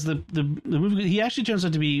the movie, he actually turns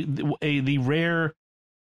out to be the rare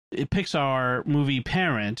Pixar movie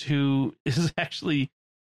parent who is actually,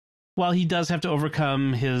 while he does have to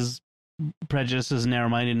overcome his prejudices and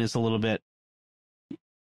narrow-mindedness a little bit,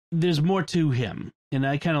 there's more to him, and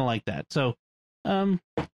I kind of like that. So,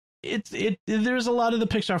 there's a lot of the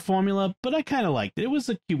Pixar formula, but I kind of liked it. It was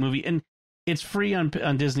a cute movie, and it's free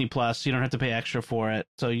on Disney Plus. You don't have to pay extra for it,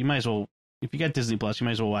 so you might as well. If you got Disney Plus, you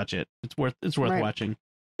might as well watch it. It's worth watching,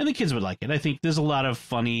 and the kids would like it. I think there's a lot of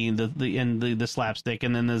funny the slapstick,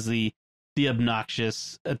 and then there's the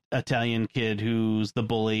obnoxious Italian kid who's the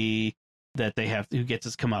bully that they have, who gets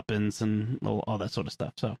his comeuppance and all that sort of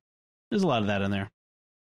stuff. So there's a lot of that in there.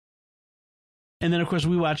 And then, of course,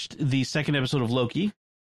 we watched the second episode of Loki.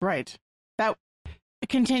 Right. That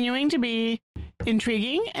continuing to be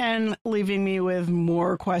intriguing and leaving me with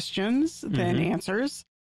more questions than answers.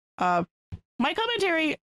 My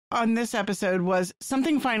commentary on this episode was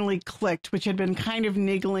something finally clicked, which had been kind of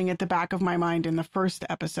niggling at the back of my mind in the first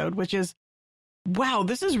episode, which is, wow,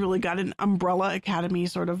 this has really got an Umbrella Academy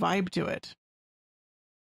sort of vibe to it.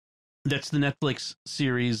 That's the Netflix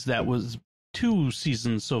series that was 2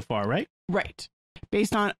 seasons so far, right? Right.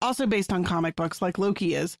 Based on comic books like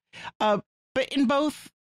Loki is. But in both,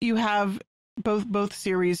 you have both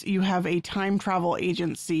series, you have a time travel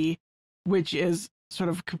agency, which is sort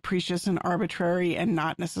of capricious and arbitrary and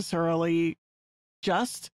not necessarily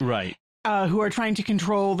just. Right. Who are trying to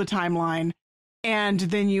control the timeline. And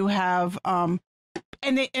then you have and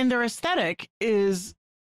their aesthetic is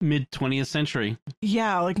mid 20th century.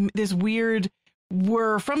 Yeah, like this weird,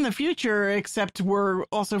 we're from the future, except we're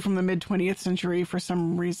also from the mid 20th century for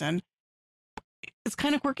some reason. It's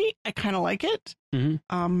kind of quirky. I kind of like it.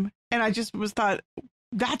 And I just thought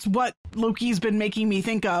that's what Loki's been making me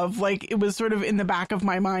think of. Like, it was sort of in the back of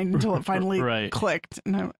my mind until it finally clicked.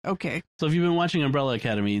 And okay. So if you've been watching Umbrella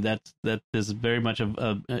Academy, that there's very much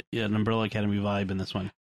an Umbrella Academy vibe in this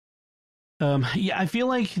one. I feel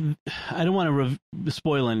like, I don't want to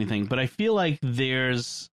spoil anything, but I feel like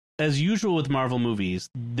there's, as usual with Marvel movies,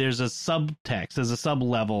 there's a subtext, there's a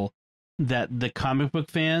sub-level that the comic book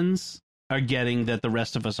fans are getting that the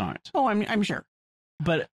rest of us aren't. Oh, I'm sure.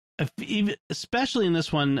 But especially in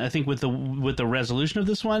this one, I think with the resolution of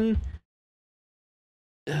this one,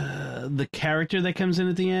 the character that comes in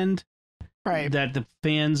at the end, right? That the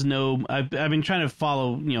fans know. I've been trying to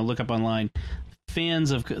follow, look up online.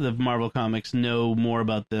 Fans of the Marvel comics know more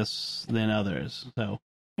about this than others. So,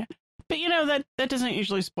 yeah. But that doesn't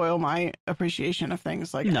usually spoil my appreciation of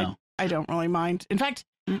things. Like, no, I don't really mind. In fact,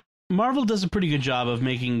 Marvel does a pretty good job of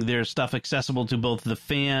making their stuff accessible to both the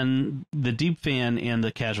fan, the deep fan, and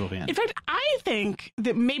the casual fan. In fact, I think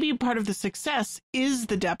that maybe part of the success is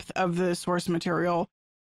the depth of the source material,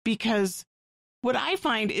 because what I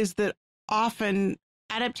find is that often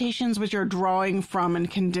adaptations which are drawing from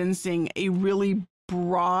and condensing a really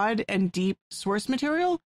broad and deep source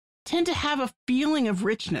material tend to have a feeling of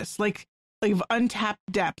richness, like of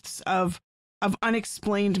untapped depths, of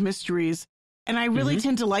unexplained mysteries. And I really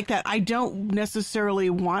tend to like that. I don't necessarily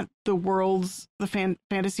want the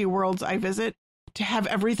fantasy worlds I visit to have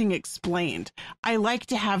everything explained. I like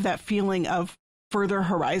to have that feeling of further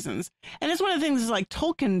horizons. And it's one of the things like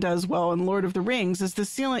Tolkien does well in Lord of the Rings, is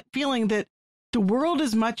the feeling that the world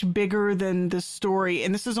is much bigger than the story,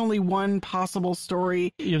 and this is only one possible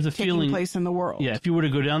story you have the taking place in the world. Yeah, if you were to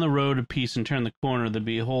go down the road a piece and turn the corner, there'd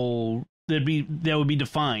be a whole... that would be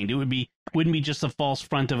defined. It wouldn't be just a false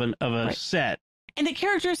front of a set. And the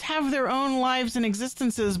characters have their own lives and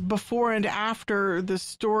existences before and after the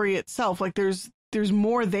story itself. Like there's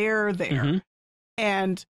more there.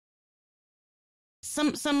 And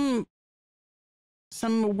some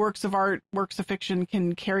works of art, works of fiction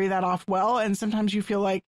can carry that off well, and sometimes you feel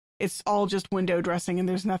like it's all just window dressing and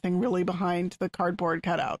there's nothing really behind the cardboard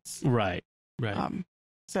cutouts. Right.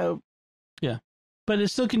 So yeah. But it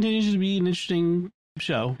still continues to be an interesting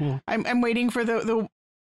show. Well, I'm waiting for the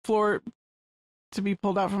floor to be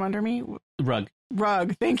pulled out from under me. Rug.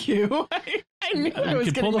 Thank you. I knew I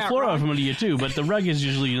was could pull the floor out from under you too, but the rug is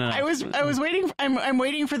usually not. I was waiting. I'm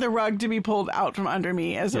waiting for the rug to be pulled out from under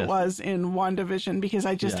me, as it was in WandaVision, because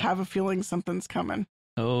I just have a feeling something's coming.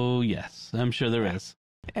 Oh yes, I'm sure there is.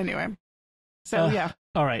 Anyway, so yeah.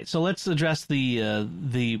 All right, so let's address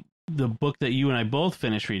the book that you and I both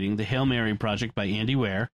finished reading, The Hail Mary Project by Andy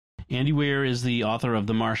Weir. Andy Weir is the author of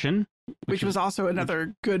The Martian, which was also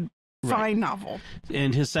another good, fine novel.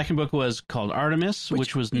 And his second book was called Artemis,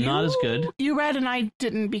 which was not as good. You read and I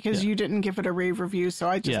didn't, because you didn't give it a rave review, so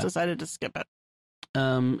I just decided to skip it.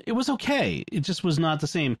 It was okay. It just was not the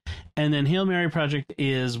same. And then Hail Mary Project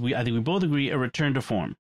is, I think we both agree, a return to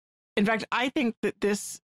form. In fact, I think that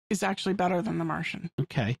this is actually better than The Martian.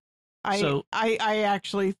 Okay. I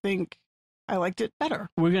actually think I liked it better.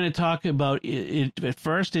 We're going to talk about it at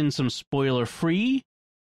first in some spoiler-free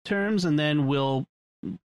terms, and then we'll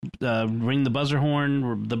ring the buzzer horn,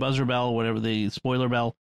 or the buzzer bell, whatever, the spoiler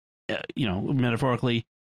bell, metaphorically,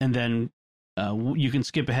 and then you can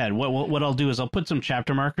skip ahead. What I'll do is I'll put some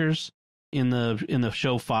chapter markers in the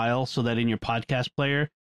show file so that in your podcast player,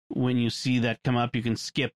 when you see that come up, you can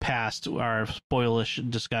skip past our spoilish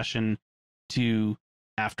discussion to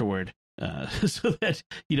afterward, so that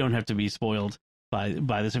you don't have to be spoiled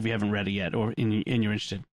by this if you haven't read it yet or and you're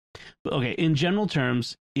interested. But okay, in general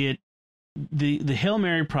terms, the Hail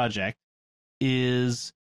Mary project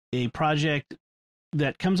is a project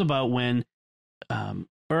that comes about when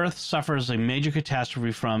Earth suffers a major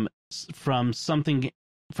catastrophe from something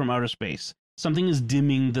from outer space. Something is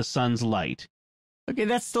dimming the sun's light. Okay,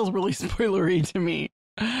 that's still really spoilery to me.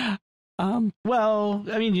 Well,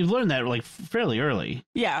 I mean, you've learned that like fairly early.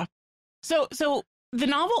 Yeah. So the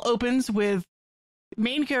novel opens with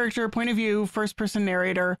main character, point of view, first person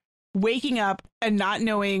narrator, waking up and not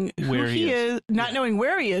knowing who he is, not knowing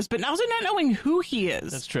where he is, but also not knowing who he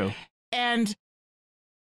is. That's true. And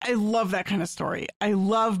I love that kind of story. I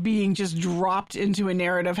love being just dropped into a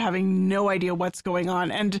narrative, having no idea what's going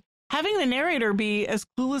on, and having the narrator be as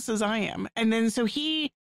clueless as I am. And then so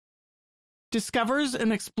he discovers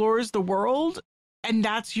and explores the world, and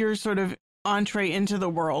that's your sort of entree into the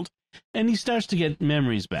world. And he starts to get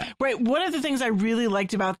memories back. Right. One of the things I really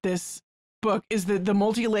liked about this book is the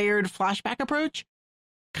multi-layered flashback approach,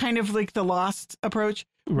 kind of like the Lost approach,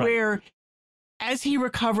 right, where as he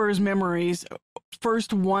recovers memories,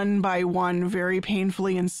 first one by one, very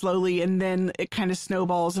painfully and slowly, and then it kind of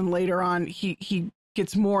snowballs, and later on he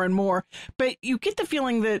gets more and more. But you get the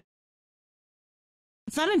feeling that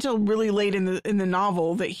it's not until really late in the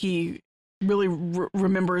novel that he really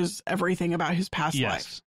remembers everything about his past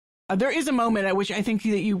life. There is a moment at which I think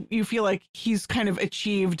that you feel like he's kind of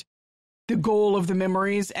achieved the goal of the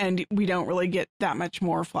memories, and we don't really get that much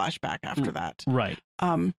more flashback after that. Right.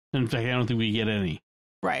 In fact, I don't think we get any.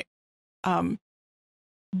 Right.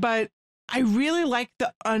 But I really like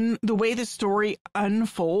the way the story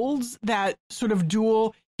unfolds, that sort of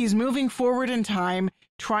dual. He's moving forward in time,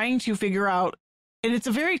 trying to figure out, and it's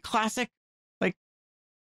a very classic, like,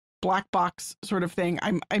 black box sort of thing.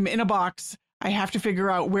 I'm in a box. I have to figure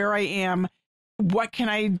out where I am. What can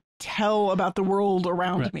I tell about the world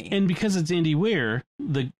around me? And because it's Andy Weir,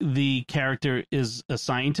 the character is a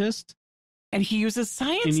scientist. And he uses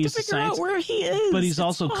science to figure out where he is. But he's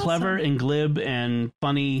also clever and glib and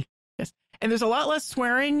funny. Yes. And there's a lot less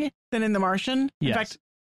swearing than in The Martian. In fact,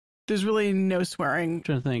 there's really no swearing. I'm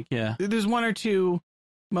trying to think, yeah. There's one or two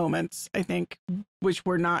moments, I think, which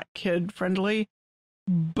were not kid-friendly.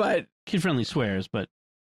 But kid-friendly swears, but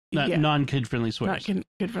not non-kid-friendly swears. Not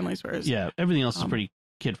kid-friendly swears. Yeah, everything else is pretty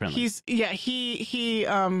kid-friendly.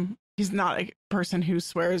 He's not a person who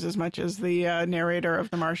swears as much as the narrator of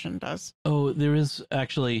The Martian does. Oh, there is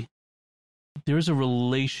a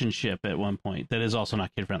relationship at one point that is also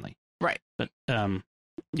not kid-friendly. Right. But,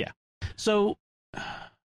 yeah. So,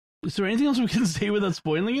 is there anything else we can say without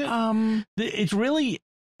spoiling it? It's really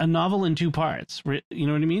a novel in two parts. You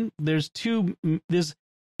know what I mean?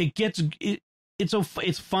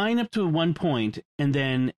 It's fine up to one point, and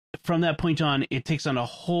then from that point on, it takes on a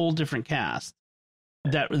whole different cast.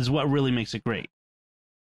 That is what really makes it great.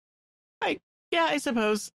 I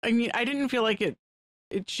suppose. I mean, I didn't feel like it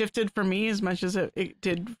shifted for me as much as it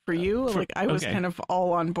did for you. I was kind of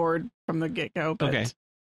all on board from the get-go. But,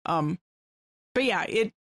 but yeah,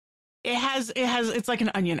 it's like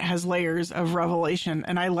an onion. It has layers of revelation,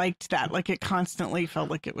 and I liked that. Like, it constantly felt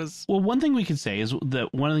like it was. Well, one thing we could say is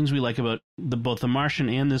that one of the things we like about both The Martian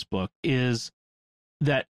and this book is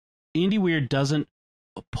that Andy Weir doesn't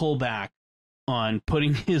pull back on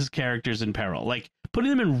putting his characters in peril, like putting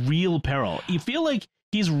them in real peril. You feel like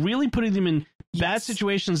he's really putting them in bad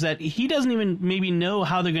situations that he doesn't even maybe know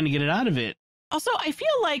how they're going to get it out of it. Also, I feel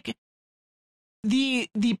like the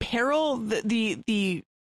peril, the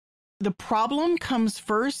problem comes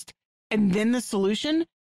first and then the solution.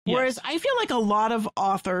 Whereas I feel like a lot of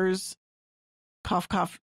authors, cough,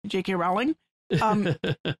 cough, J.K. Rowling,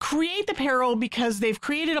 create the peril because they've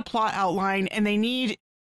created a plot outline and they need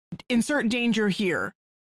insert danger here.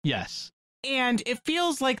 Yes. And it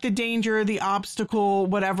feels like the danger, the obstacle,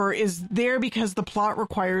 whatever, is there because the plot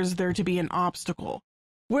requires there to be an obstacle.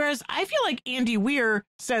 Whereas I feel like Andy Weir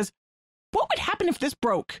says, what would happen if this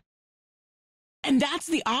broke? And that's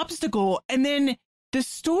the obstacle. And then the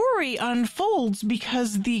story unfolds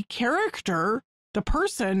because the character, the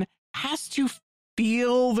person, has to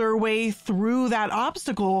feel their way through that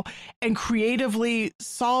obstacle and creatively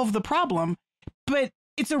solve the problem. But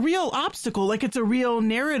it's a real obstacle, like it's a real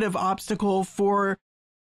narrative obstacle for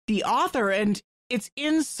the author. And it's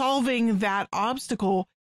in solving that obstacle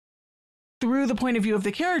through the point of view of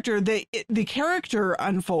the character, the character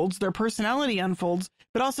unfolds, their personality unfolds,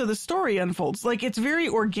 but also the story unfolds. Like, it's very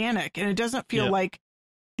organic, and it doesn't feel like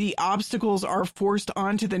the obstacles are forced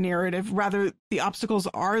onto the narrative. Rather, the obstacles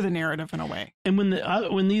are the narrative in a way. And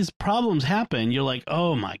when these problems happen, you're like,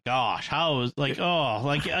 oh my gosh, how is like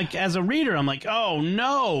as a reader, I'm like, oh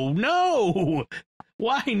no,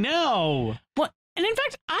 why no? Well, and in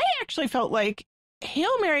fact, I actually felt like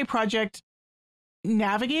Hail Mary Project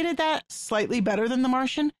navigated that slightly better than The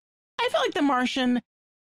Martian. I felt like The Martian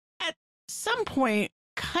at some point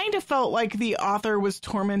kind of felt like the author was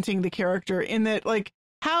tormenting the character in that, like,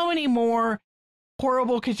 how many more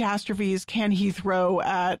horrible catastrophes can he throw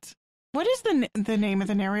at, what is the name of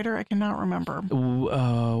the narrator? I cannot remember.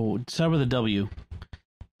 Start with a W.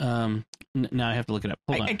 Now I have to look it up.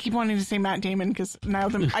 Hold on. I keep wanting to say Matt Damon because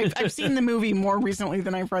now I've seen the movie more recently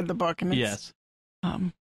than I've read the book, and it's,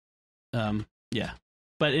 yeah.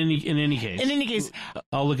 But in any case,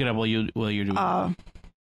 I'll look it up while you're doing it.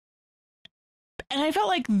 And I felt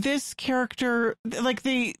like this character, like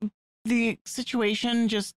the situation,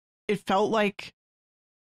 just, it felt like,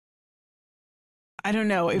 I don't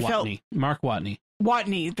know, Mark Watney.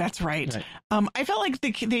 Watney, that's right. I felt like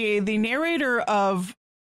the narrator of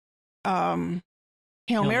Hail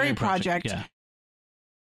Mary Project,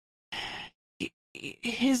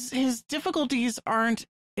 his difficulties aren't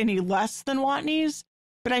any less than Watney's,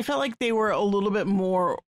 but I felt like they were a little bit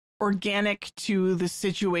more organic to the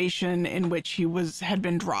situation in which he had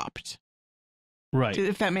been dropped. Right.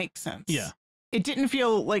 If that makes sense. Yeah. It didn't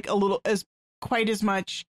feel like quite as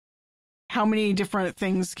much, how many different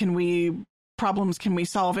problems can we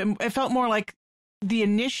solve? It felt more like the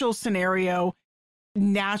initial scenario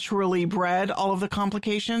naturally bred all of the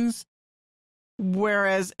complications.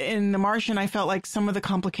 Whereas in The Martian, I felt like some of the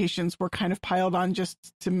complications were kind of piled on just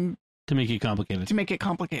to make it complicated. To make it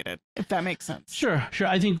complicated, if that makes sense. Sure.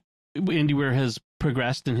 I think Andy Weir has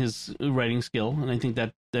progressed in his writing skill, and I think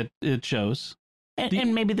that it shows.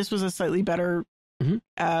 And maybe this was a slightly better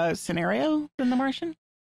scenario than The Martian.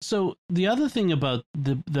 So the other thing about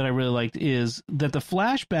that I really liked is that the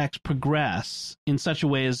flashbacks progress in such a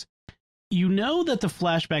way as, you know, that the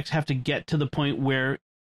flashbacks have to get to the point where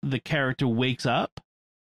the character wakes up,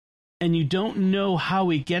 and you don't know how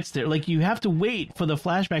he gets there. Like, you have to wait for the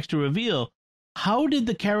flashbacks to reveal, how did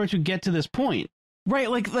the character get to this point? Right.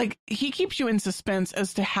 Like he keeps you in suspense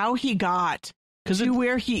as to how he got to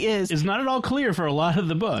where he is. It's not at all clear for a lot of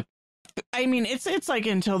the book. I mean, it's like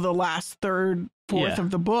until the last third, fourth of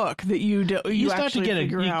the book that you start to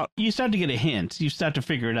figure out. You start to get a hint. You start to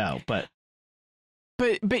figure it out, but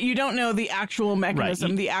you don't know the actual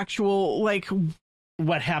mechanism, the actual, like,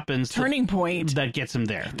 what happens, turning point that gets him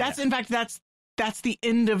there. In fact, that's the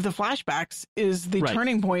end of the flashbacks, is the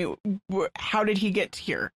turning point. How did he get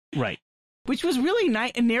here? Right. Which was really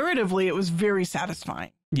nice. Narratively, it was very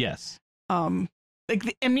satisfying. Yes. Like,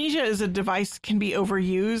 the amnesia as a device can be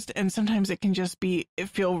overused, and sometimes it can just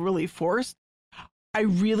feel really forced. I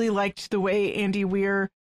really liked the way Andy Weir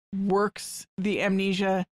works the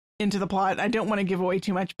amnesia into the plot. I don't want to give away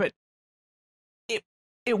too much, but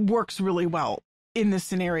it works really well in this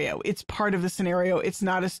scenario. It's part of the scenario. It's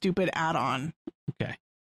not a stupid add-on. Okay.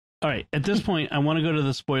 All right. At this point, I want to go to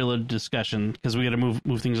the spoiler discussion, because we got to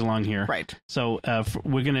move things along here. Right. So I'm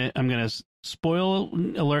gonna spoil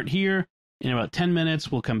alert here. In about 10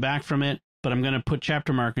 minutes, we'll come back from it, but I'm going to put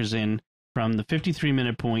chapter markers in from the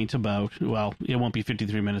 53-minute point about, well, it won't be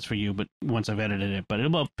 53 minutes for you, but once I've edited it, but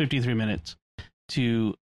about 53 minutes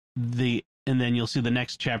to and then you'll see the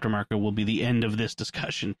next chapter marker will be the end of this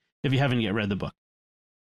discussion, if you haven't yet read the book.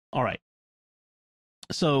 All right.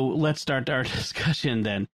 So let's start our discussion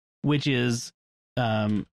then, which is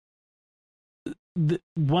one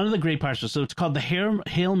of the great parts. So it's called the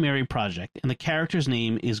Hail Mary Project, and the character's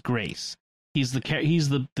name is Grace. He's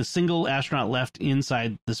the single astronaut left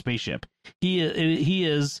inside the spaceship. It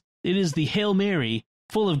is the Hail Mary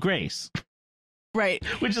full of grace. Right.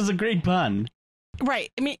 Which is a great pun.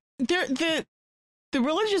 Right. I mean, the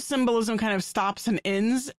religious symbolism kind of stops and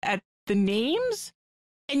ends at the names.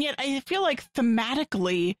 And yet I feel like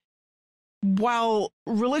thematically, while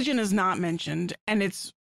religion is not mentioned, and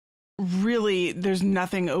it's really, there's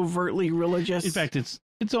nothing overtly religious. In fact, it's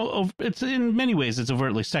in many ways, it's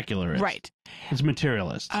overtly secular. Right. It's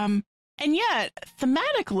materialist. And yet,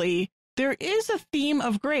 thematically, there is a theme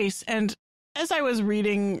of grace. And as I was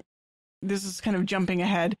reading, this is kind of jumping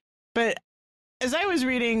ahead, but as I was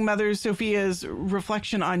reading Mother Sophia's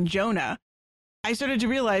reflection on Jonah, I started to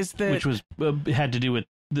realize that... Which was had to do with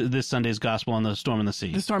this Sunday's Gospel on the Storm in the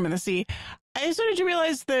Sea. The Storm in the Sea. I started to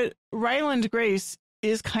realize that Ryland Grace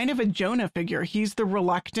is kind of a Jonah figure. He's the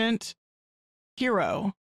reluctant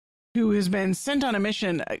hero who has been sent on a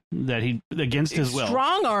mission that he against his will,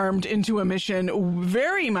 strong-armed into a mission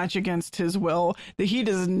very much against his will that he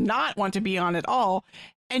does not want to be on at all.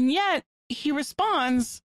 And yet he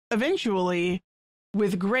responds eventually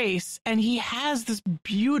with grace, and he has this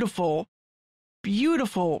beautiful,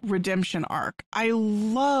 beautiful redemption arc. I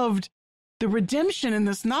loved the redemption in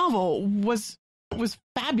this novel was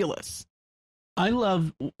fabulous. One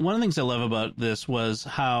of the things I love about this was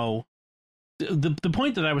how the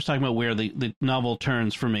point that I was talking about where the novel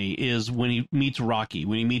turns for me is when he meets Rocky,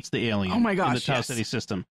 when he meets the alien in the Tau Ceti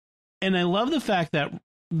system. And I love the fact that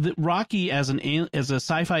Rocky as a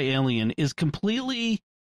sci-fi alien is completely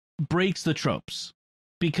breaks the tropes,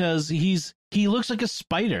 because he looks like a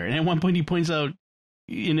spider. And at one point he points out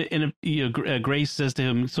Grace says to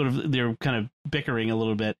him, sort of, they're kind of bickering a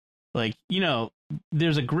little bit, like,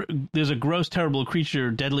 there's a gross, terrible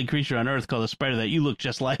creature, deadly creature on Earth called a spider that you look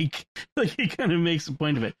just like. Like, he kind of makes a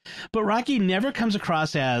point of it. But Rocky never comes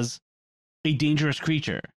across as a dangerous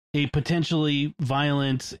creature, a potentially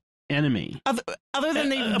violent enemy. Other than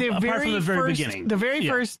the very beginning, the very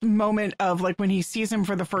first moment of, like, when he sees him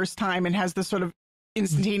for the first time and has this sort of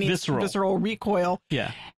instantaneous visceral recoil.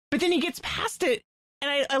 Yeah. But then he gets past it,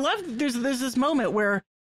 and I love there's this moment where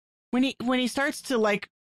when he starts to, like,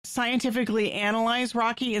 scientifically analyze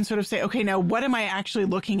Rocky and sort of say, okay, now what am I actually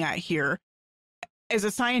looking at here as a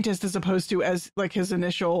scientist, as opposed to as, like, his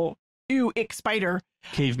initial ick spider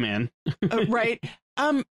caveman. Right.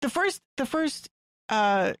 The first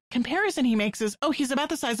comparison he makes is, he's about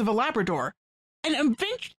the size of a Labrador, and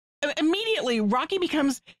immediately Rocky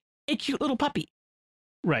becomes a cute little puppy.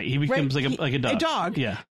 Right. He becomes like a dog. A dog.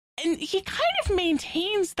 Yeah. And he kind of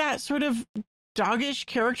maintains that sort of doggish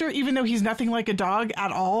character, even though he's nothing like a dog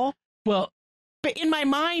at all. Well, but in my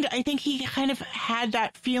mind, I think he kind of had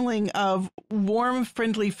that feeling of warm,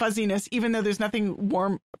 friendly fuzziness, even though there's nothing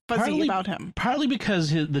warm, fuzzy about him. Partly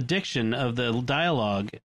because the diction of the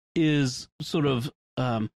dialogue is sort of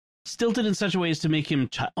stilted in such a way as to make him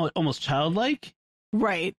almost childlike.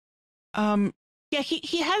 Right. Yeah,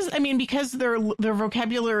 he has, I mean, because their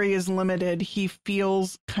vocabulary is limited, he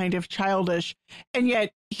feels kind of childish, and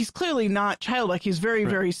yet he's clearly not childlike. He's very,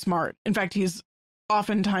 very smart. In fact, he's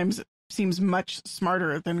oftentimes seems much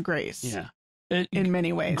smarter than Grace. Yeah. In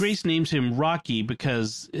many ways. Grace names him Rocky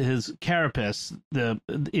because his carapace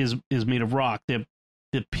is made of rock.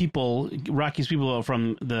 Rocky's people are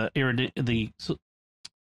from the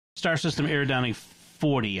star system Eridani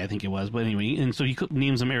 40, I think it was. But anyway, and so he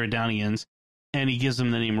names them Eridanians, and he gives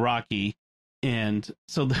them the name Rocky. And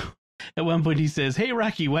so at one point he says, "Hey,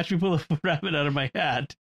 Rocky, watch me pull a rabbit out of my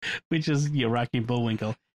hat," which is Rocky and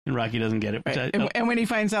Bullwinkle. And Rocky doesn't get it. Right. And when he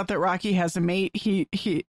finds out that Rocky has a mate,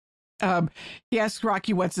 he asks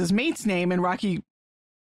Rocky what's his mate's name, and Rocky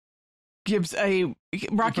gives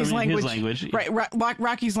Rocky's language. Right.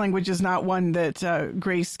 Rocky's language is not one that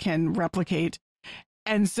Grace can replicate.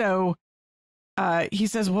 And so he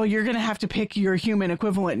says, well, you're going to have to pick your human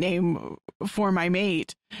equivalent name for my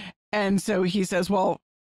mate. And so he says, well,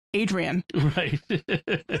 Adrian. Right.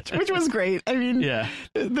 Which was great. I mean, yeah,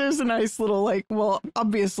 there's a nice little, like, well,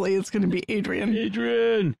 obviously it's going to be Adrian.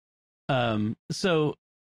 Adrian. So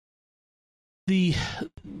you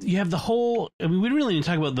have the whole, I mean, we didn't really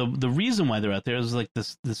talk about the reason why they're out there. It was like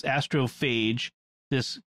this astrophage,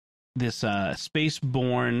 this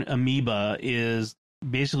space-born amoeba is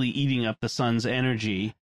basically eating up the sun's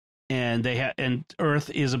energy, and and Earth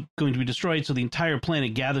is going to be destroyed. So the entire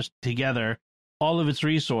planet gathers together all of its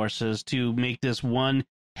resources to make this one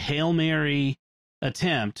Hail Mary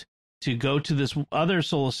attempt to go to this other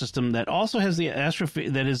solar system that also has the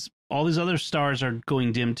astrophage, that is, all these other stars are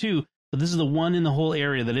going dim too, but this is the one in the whole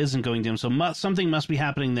area that isn't going dim. So something must be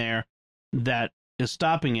happening there that is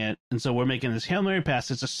stopping it. And so we're making this Hail Mary pass.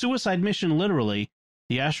 It's a suicide mission, literally.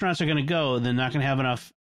 The astronauts are going to go, and they're not going to have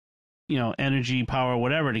enough, energy, power,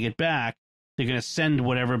 whatever, to get back. They're going to send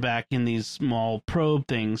whatever back in these small probe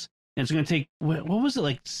things. And it's going to take, what was it,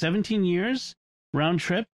 like 17 years round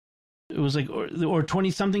trip? It was like, or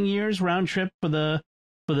 20 something years round trip for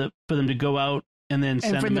them to go out and then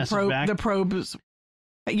send a message back. The probes.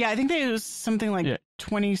 Yeah, I think it was something like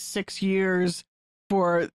 26 years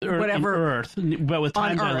for whatever Earth, but with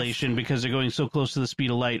time dilation, because they're going so close to the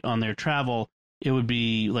speed of light on their travel, it would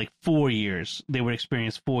be like 4 years. They would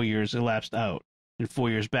experience 4 years elapsed out and 4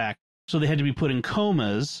 years back. So they had to be put in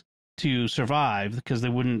comas to survive, because they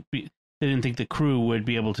didn't think the crew would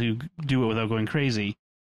be able to do it without going crazy.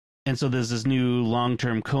 And so there's this new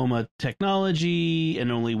long-term coma technology,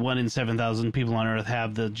 and only 1 in 7,000 people on Earth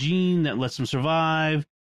have the gene that lets them survive.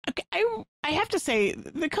 Okay, I have to say,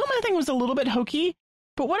 the coma thing was a little bit hokey,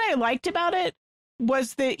 but what I liked about it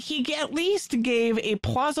was that he at least gave a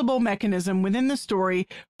plausible mechanism within the story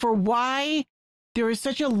for why there is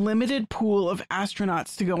such a limited pool of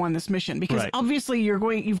astronauts to go on this mission. Because obviously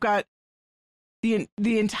you've got the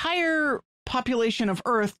entire population of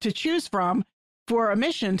Earth to choose from for a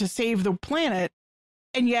mission to save the planet.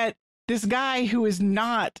 And yet this guy who is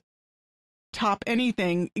not top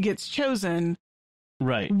anything gets chosen.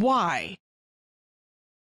 Right. Why?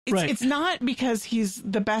 It's not because he's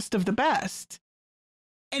the best of the best.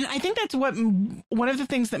 And I think that's one of the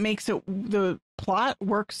things that makes the plot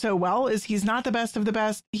work so well is he's not the best of the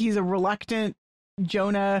best. He's a reluctant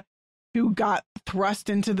Jonah who got thrust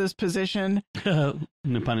into this position. No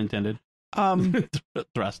pun intended.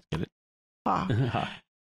 Thrust, get it?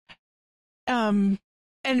 And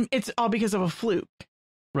it's all because of a fluke.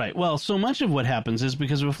 Right. Well, so much of what happens is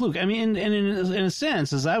because of a fluke. I mean, and in a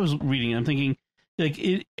sense, as I was reading, I'm thinking,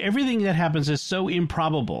 like, everything that happens is so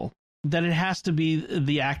improbable that it has to be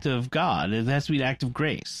the act of God. It has to be an act of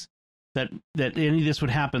grace that any of this would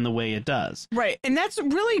happen the way it does. Right. And that's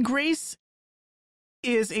really, grace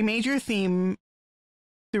is a major theme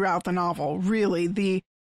throughout the novel. Really, the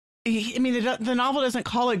novel doesn't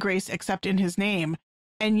call it grace except in his name.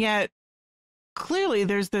 And yet clearly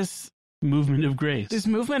there's this movement of grace. This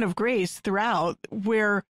movement of grace throughout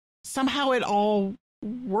where somehow it all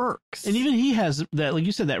works. And even he has that, like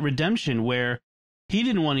you said, that redemption where he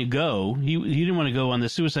didn't want to go. He didn't want to go on the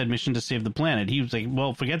suicide mission to save the planet. He was like,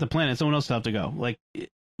 well, forget the planet. Someone else will have to go. Like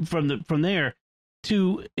from there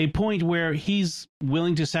to a point where he's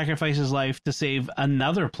willing to sacrifice his life to save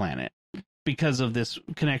another planet because of this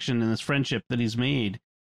connection and this friendship that he's made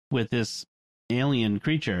with this alien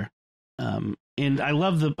creature. And I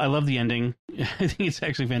love the ending. I think it's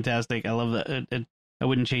actually fantastic. I love that. I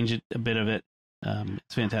wouldn't change it a bit of it.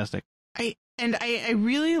 It's fantastic. I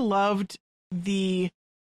really loved the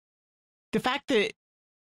fact that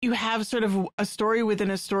you have sort of a story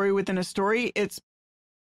within a story within a story. It's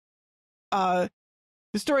the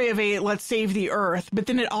story of let's save the Earth, but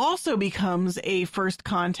then it also becomes a first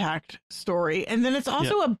contact story, and then it's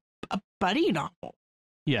also a buddy novel.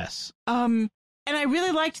 Yes. And I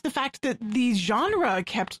really liked the fact that the genre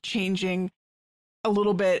kept changing a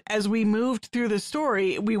little bit as we moved through the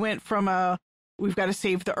story. We went from we've got to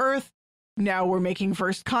save the Earth. Now we're making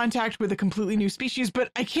first contact with a completely new species, but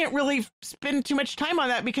I can't really spend too much time on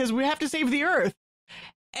that because we have to save the Earth.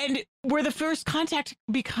 And where the first contact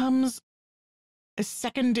becomes a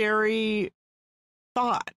secondary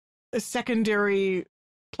thought, a secondary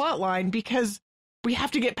plot line, because we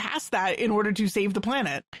have to get past that in order to save the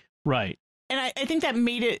planet. Right. And I think that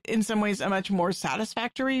made it in some ways a much more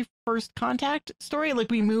satisfactory first contact story.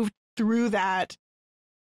 Like we moved through that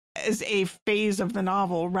as a phase of the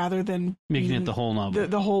novel rather than making it the whole novel,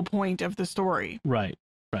 the whole point of the story. Right.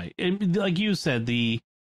 Right. And like you said, the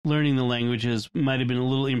learning the languages might have been a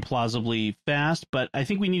little implausibly fast, but I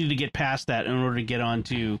think we needed to get past that in order to get on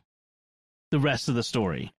to the rest of the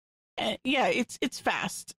story. Yeah, it's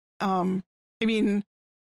fast. I mean,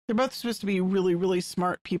 they're both supposed to be really, really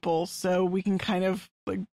smart people, so we can kind of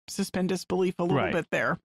like suspend disbelief a little bit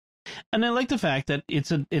there. And I like the fact that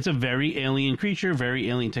it's a very alien creature, very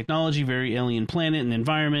alien technology, very alien planet and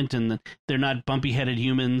environment, and they're not bumpy-headed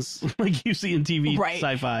humans like you see in TV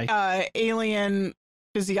sci-fi. Alien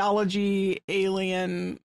physiology,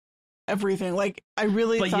 alien everything. Like I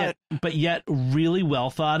really but yet really well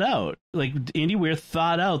thought out. Like Andy Weir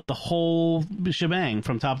thought out the whole shebang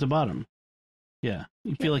from top to bottom. Yeah,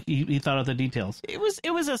 you feel like he thought out the details. It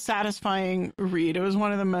was a satisfying read. It was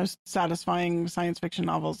one of the most satisfying science fiction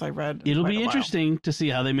novels I read. It'll be interesting to see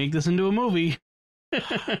how they make this into a movie.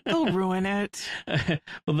 They'll ruin it.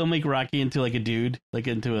 Well, they'll make Rocky into like a dude, like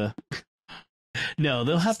into a. No,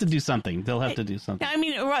 they'll have to do something. I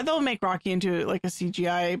mean, they'll make Rocky into like a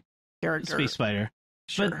CGI character, space fighter.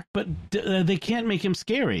 Sure, but they can't make him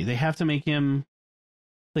scary. They have to make him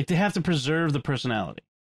like they have to preserve the personality.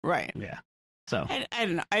 Right. Yeah. So I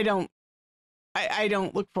don't know. I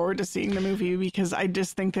don't look forward to seeing the movie because I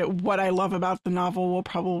just think that what I love about the novel will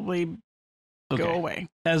probably go away.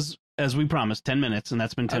 As we promised, 10 minutes, and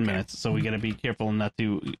that's been 10 minutes. So we got to be careful not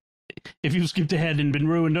to. If you've skipped ahead and been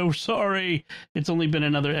ruined, oh, sorry. It's only been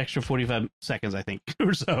another extra 45 seconds, I think,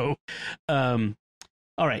 or so. All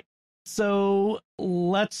right. So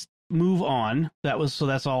let's move on.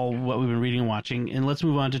 That's all what we've been reading and watching. And let's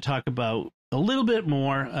move on to talk about a little bit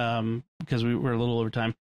more, because we were a little over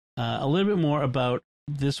time, a little bit more about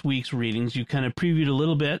this week's readings. You kind of previewed a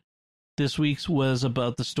little bit. This week's was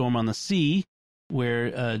about the storm on the sea,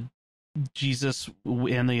 where Jesus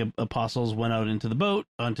and the apostles went out into the boat,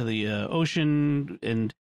 onto the ocean,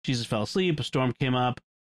 and Jesus fell asleep. A storm came up.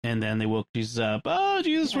 And then they woke Jesus up. Oh,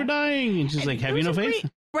 Jesus, we're dying. And she's like, have you no faith?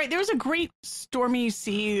 Right. There was a great stormy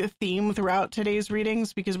sea theme throughout today's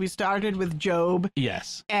readings because we started with Job.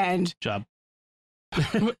 Yes. And Job.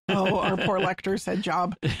 Oh, our poor lector said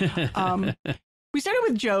Job. We started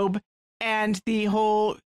with Job and the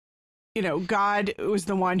whole, God was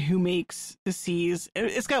the one who makes the seas.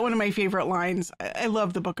 It's got one of my favorite lines. I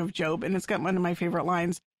love the book of Job, and it's got one of my favorite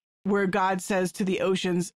lines where God says to the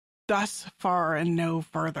oceans, thus far and no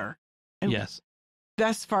further. And yes.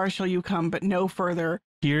 Thus far shall you come, but no further.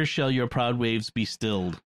 Here shall your proud waves be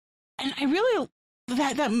stilled. And I really,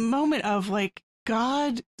 that moment of like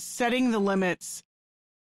God setting the limits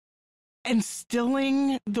and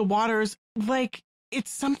stilling the waters, like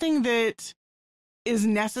it's something that is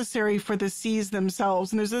necessary for the seas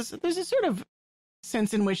themselves. And there's a sort of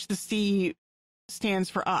sense in which the sea stands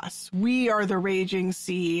for us. We are the raging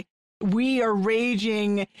sea. We are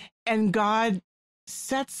raging, and God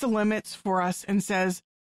sets the limits for us and says,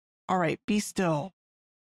 all right, be still.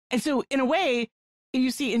 And so in a way, you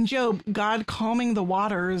see in Job, God calming the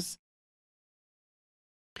waters.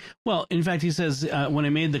 Well, in fact, he says, when I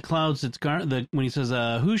made the clouds, when he says,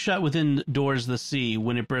 who shut within doors the sea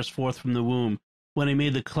when it burst forth from the womb? When I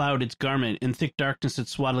made the cloud its garment and thick darkness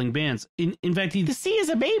its swaddling bands. In fact, the sea is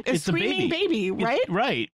a baby, a screaming baby, right?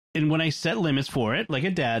 Right. And when I set limits for it, like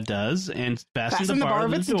a dad does, and fastened the bar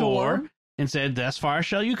of its door, and said, thus far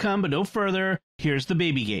shall you come, but no further, here's the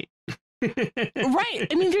baby gate. Right.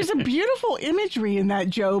 I mean, there's a beautiful imagery in that,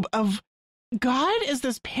 Job, of God as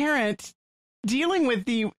this parent dealing with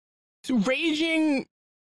the raging,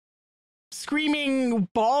 screaming,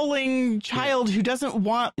 bawling child who doesn't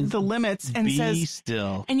want the limits and says, be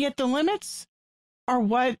still. And yet the limits are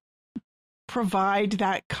what provide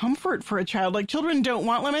that comfort for a child. Like children don't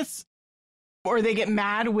want limits, or they get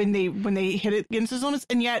mad when they hit it against those limits.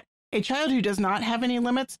 And yet a child who does not have any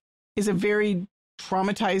limits is a very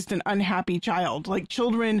traumatized and unhappy child. Like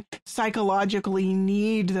children psychologically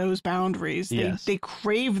need those boundaries. Yes. They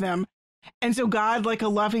crave them. And so God, like a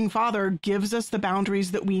loving father, gives us the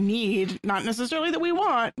boundaries that we need, not necessarily that we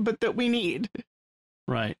want, but that we need.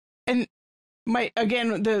 Right. And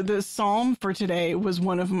the Psalm for today was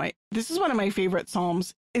this is one of my favorite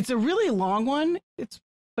Psalms. It's a really long one.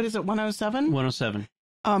 What is it? 107? 107.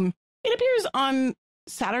 It appears on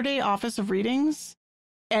Saturday Office of Readings,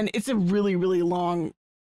 and it's a really, really long.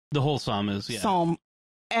 The whole Psalm is, yeah. Psalm.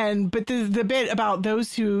 But the bit about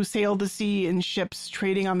those who sail the sea in ships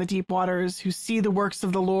trading on the deep waters, who see the works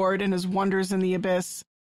of the Lord and his wonders in the abyss.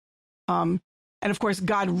 And of course,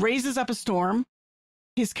 God raises up a storm.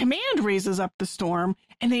 His command raises up the storm,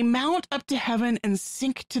 and they mount up to heaven and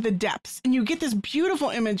sink to the depths. And you get this beautiful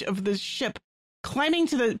image of the ship climbing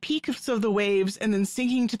to the peaks of the waves and then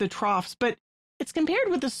sinking to the troughs. But it's compared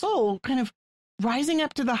with the soul kind of rising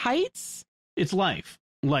up to the heights. It's life.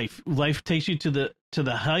 Life takes you to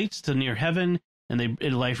the heights, to near heaven, and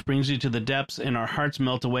life brings you to the depths, and our hearts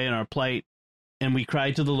melt away in our plight, and we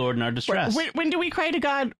cry to the Lord in our distress. When do we cry to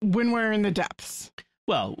God? When we're in the depths.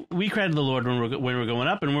 Well, we cry to the Lord when we're going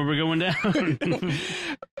up and when we're going down.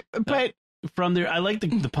 But from there, I like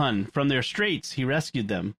the pun. From their straits, he rescued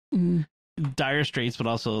them. Dire straits, but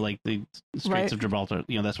also like the Straits of Gibraltar.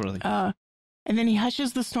 That sort of thing. And then he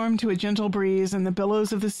hushes the storm to a gentle breeze, and the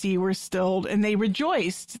billows of the sea were stilled, and they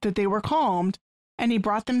rejoiced that they were calmed, and he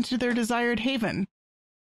brought them to their desired haven.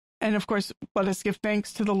 And of course, let us give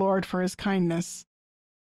thanks to the Lord for his kindness.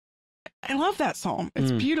 I love that psalm.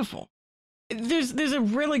 It's beautiful. There's a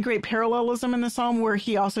really great parallelism in the psalm where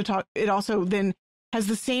he also it also then has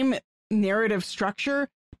the same narrative structure,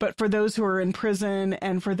 but for those who are in prison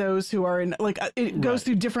and for those who are in it goes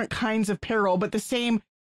through different kinds of peril, but the same.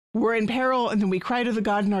 We're in peril, and then we cry to the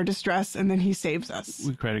God in our distress, and then he saves us.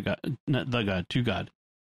 We cry to God, not the God, to God.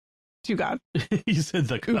 To God. You said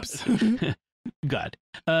the God. Oops. God.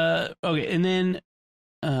 Okay, and then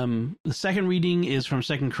the second reading is from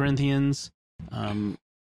 2 Corinthians, and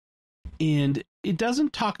it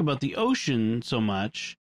doesn't talk about the ocean so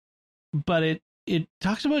much, but it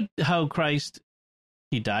talks about how Christ,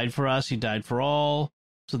 he died for us, he died for all,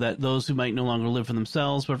 so that those who might no longer live for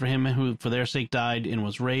themselves, but for him who for their sake died and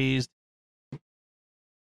was raised.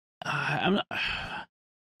 I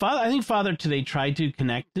think Father today tried to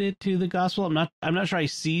connect it to the gospel. I'm not sure I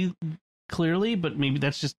see clearly, but maybe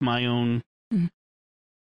that's just my own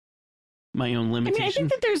limitation. I think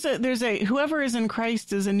that there's a whoever is in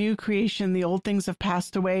Christ is a new creation. The old things have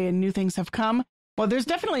passed away and new things have come. Well, there's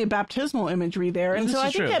definitely a baptismal imagery there, and so I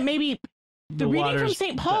think that maybe the reading from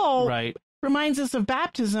St. Paul reminds us of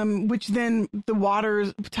baptism, which then the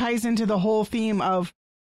water ties into the whole theme of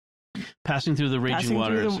Passing through the raging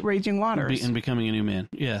waters. Through the raging waters. And becoming a new man.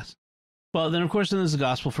 Yes. Well, then, of course, then there's the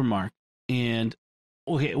gospel from Mark. And,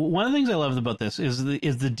 okay, one of the things I love about this is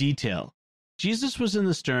the detail. Jesus was in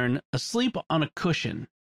the stern, asleep on a cushion.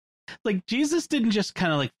 Like, Jesus didn't just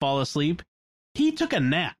kind of, like, fall asleep. He took a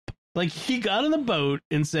nap. Like, he got on the boat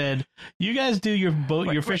and said, you guys do your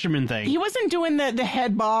your fisherman thing. He wasn't doing the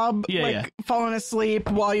head bob, falling asleep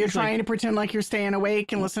while you're trying to pretend like you're staying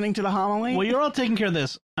awake and listening to the homily. Well, you're all taking care of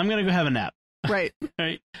this. I'm going to go have a nap. Right. All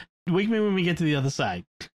right. Wake me when we get to the other side.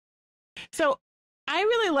 So I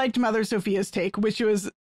really liked Mother Sophia's take, which was,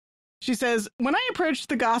 she says, when I approached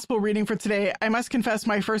the gospel reading for today, I must confess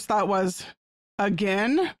my first thought was,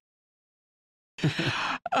 again?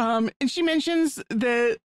 And she mentions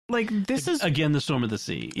that, like, this is again the storm of the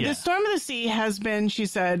sea. Yeah. The storm of the sea has been, she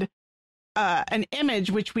said, an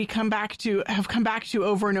image which we have come back to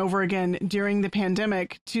over and over again during the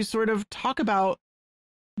pandemic to sort of talk about,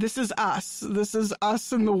 this is us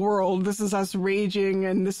in the world. This is us raging,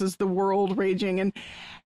 and this is the world raging. And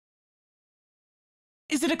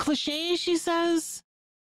is it a cliche? She says,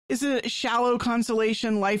 is it a shallow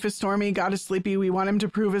consolation? Life is stormy. God is sleepy. We want him to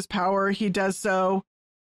prove his power. He does so.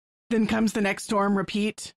 Then comes the next storm.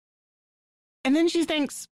 Repeat. And then she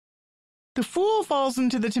thinks, the fool falls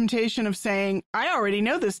into the temptation of saying, I already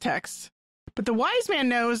know this text. But the wise man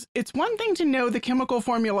knows it's one thing to know the chemical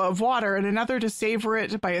formula of water and another to savor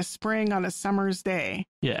it by a spring on a summer's day.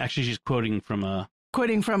 Yeah, actually, she's quoting from a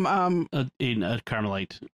Carmelite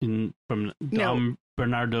from Dom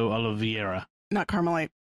Bernardo Oliveira. Not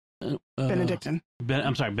Carmelite. Benedictine.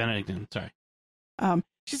 Benedictine. Sorry.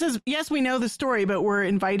 She says, yes, we know the story, but we're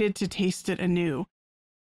invited to taste it anew.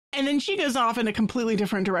 And then she goes off in a completely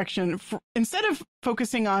different direction. Instead of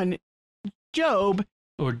focusing on Job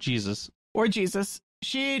or Jesus,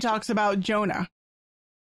 she talks about Jonah.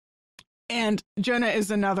 And Jonah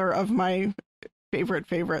is another of my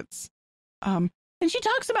favorites. And she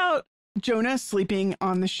talks about Jonah sleeping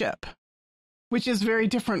on the ship, which is very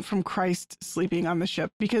different from Christ sleeping on the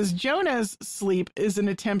ship, because Jonah's sleep is an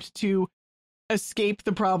attempt to escape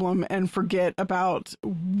the problem and forget about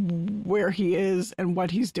where he is and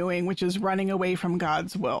what he's doing, which is running away from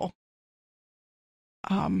God's will.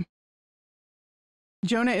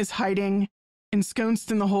 Jonah is hiding,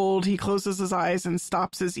 ensconced in the hold. He closes his eyes and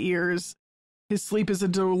stops his ears. His sleep is a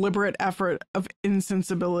deliberate effort of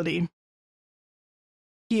insensibility.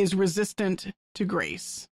 He is resistant to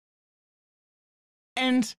grace.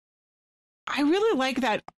 And I really like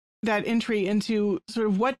that entry into sort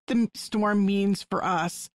of what the storm means for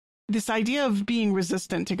us, this idea of being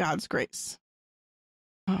resistant to God's grace.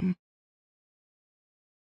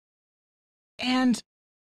 And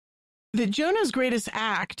that Jonah's greatest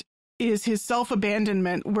act is his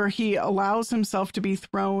self-abandonment, where he allows himself to be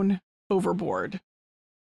thrown overboard.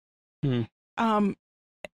 And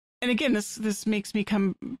again, this makes me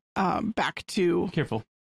come back to... Careful,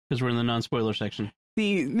 because we're in the non-spoiler section.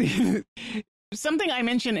 The something I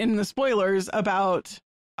mentioned in the spoilers about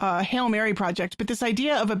Hail Mary Project, but this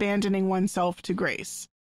idea of abandoning oneself to grace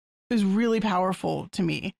is really powerful to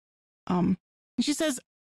me. And she says,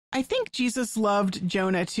 I think Jesus loved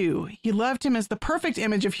Jonah too. He loved him as the perfect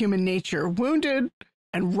image of human nature, wounded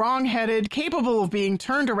and wrong-headed, capable of being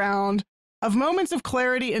turned around, of moments of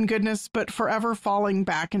clarity and goodness, but forever falling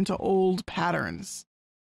back into old patterns.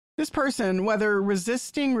 This person, whether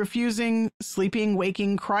resisting, refusing, sleeping,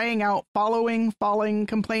 waking, crying out, following, falling,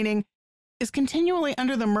 complaining, is continually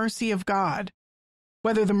under the mercy of God.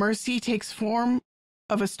 Whether the mercy takes form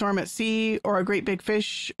of a storm at sea, or a great big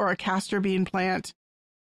fish, or a castor bean plant.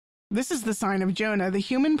 This is the sign of Jonah, the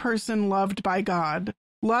human person loved by God,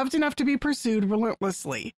 loved enough to be pursued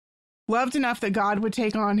relentlessly, loved enough that God would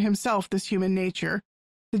take on himself this human nature.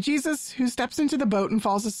 The Jesus who steps into the boat and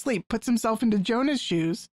falls asleep puts himself into Jonah's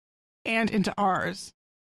shoes and into ours.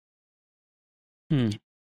 I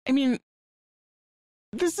mean,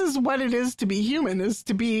 this is what it is to be human, is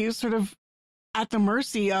to be sort of at the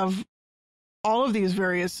mercy of all of these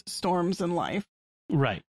various storms in life.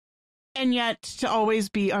 Right. And yet to always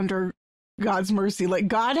be under God's mercy. Like,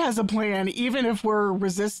 God has a plan, even if we're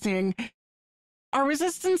resisting. Our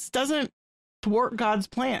resistance doesn't thwart God's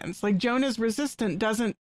plans. Like, Jonah's resistance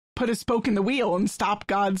doesn't put a spoke in the wheel and stop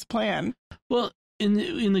God's plan. Well,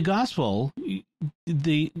 in the gospel,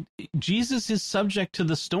 Jesus is subject to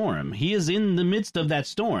the storm. He is in the midst of that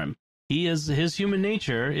storm. His human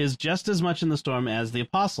nature is just as much in the storm as the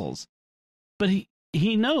apostles. But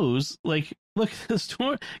he knows, like, look, the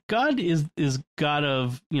storm. God is God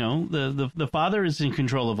of, the Father is in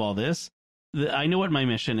control of all this. I know what my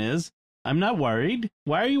mission is. I'm not worried.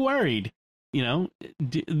 Why are you worried? You know,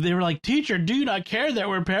 they were like, teacher, do you not care that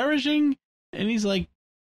we're perishing? And he's like,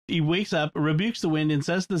 he wakes up, rebukes the wind, and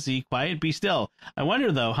says to the sea, quiet, be still. I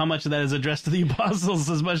wonder, though, how much of that is addressed to the apostles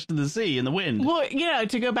as much to the sea and the wind. Well, yeah,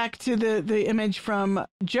 to go back to the image from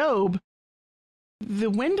Job, the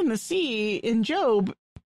wind and the sea in Job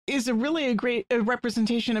is a great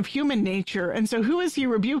representation of human nature. And so who is he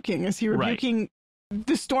rebuking? Is he rebuking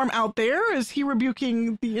the storm out there? Is he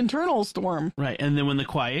rebuking the internal storm? Right. And then when the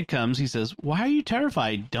quiet comes, he says, why are you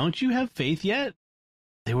terrified? Don't you have faith yet?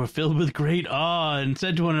 They were filled with great awe and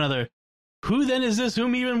said to one another, who then is this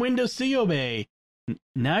whom even wind and sea obey?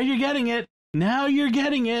 Now you're getting it. Now you're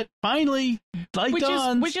getting it. Finally, light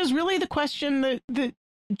dawns. Which is really the question that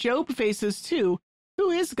Job faces too.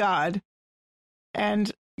 Who is God?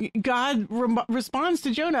 And God responds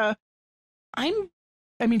to Jonah,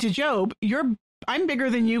 to Job, I'm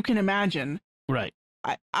bigger than you can imagine. Right.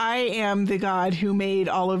 I am the God who made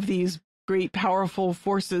all of these great, powerful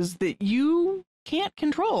forces that you can't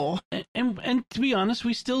control. And to be honest,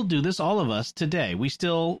 we still do this, all of us today. We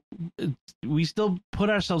still put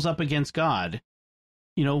ourselves up against God.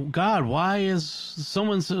 You know, God, why is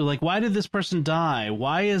someone's like, why did this person die?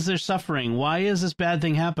 Why is there suffering? Why is this bad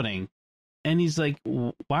thing happening? And he's like,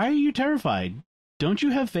 why are you terrified? Don't you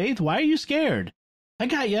have faith? Why are you scared? I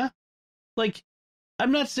got you. Like,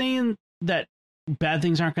 I'm not saying that bad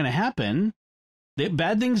things aren't going to happen.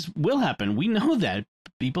 Bad things will happen. We know that.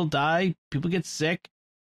 People die, people get sick,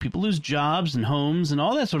 people lose jobs and homes and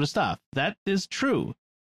all that sort of stuff. That is true.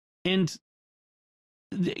 And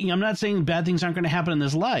I'm not saying bad things aren't going to happen in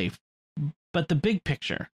this life, but the big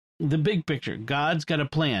picture, God's got a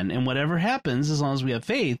plan. And whatever happens, as long as we have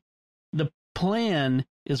faith, the plan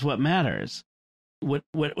is what matters. What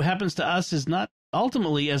happens to us is not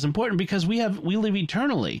ultimately as important because we live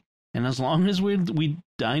eternally. And as long as we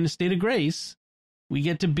die in a state of grace, we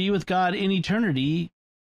get to be with God in eternity,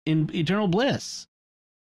 in eternal bliss.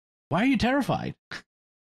 Why are you terrified?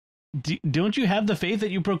 Don't you have the faith that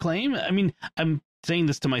you proclaim? I mean, I'm saying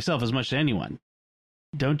this to myself as much as anyone.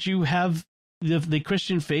 Don't you have the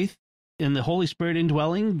Christian faith in the Holy Spirit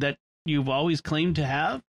indwelling that you've always claimed to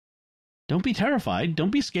have? Don't be terrified. Don't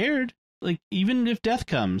be scared. Like, even if death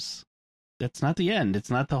comes, that's not the end. It's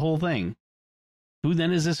not the whole thing. Who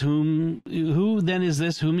then is this whom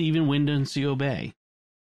even wind and sea obey?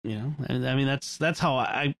 You know, and I mean, that's how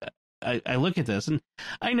I look at this. And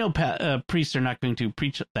I know priests are not going to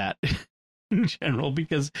preach that in general,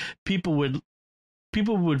 because people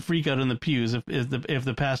would freak out in the pews if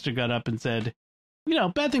the pastor got up and said, you know,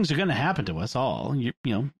 bad things are going to happen to us all. You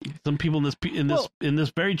know, some people in this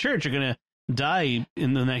very church are going to die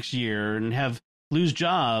in the next year and lose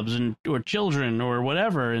jobs or children or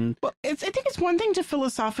whatever. And I think it's one thing to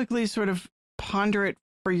philosophically sort of ponder it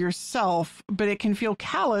for yourself, but it can feel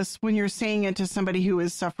callous when you're saying it to somebody who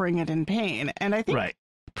is suffering it in pain. And I think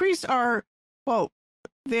priests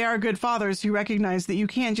they are good fathers who recognize that you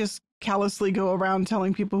can't just callously go around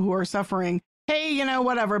telling people who are suffering, hey, you know,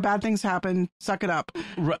 whatever, bad things happen, suck it up.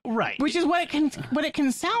 Right. Which is what it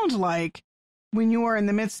can sound like when you are in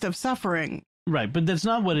the midst of suffering. Right. But that's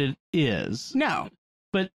not what it is. No.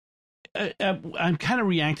 But I'm kind of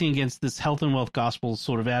reacting against this health and wealth gospel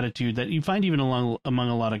sort of attitude that you find even among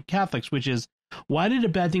a lot of Catholics, which is, why did a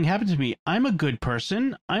bad thing happen to me? I'm a good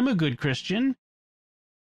person. I'm a good Christian.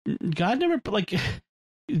 God never, like,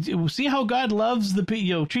 see how God loves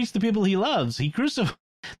treats the people he loves.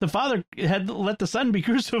 The Father had let the Son be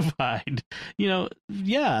crucified,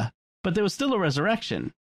 yeah, but there was still a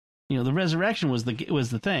resurrection. The resurrection was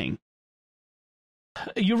the thing.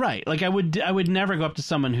 You're right. Like, I would never go up to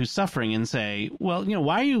someone who's suffering and say, well,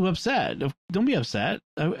 why are you upset? Don't be upset.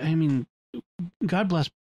 I mean, God bless,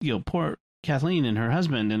 poor Kathleen and her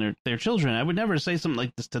husband and their children. I would never say something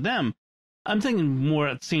like this to them. I'm thinking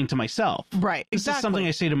more saying to myself. Right. This is something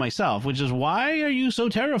I say to myself, which is, why are you so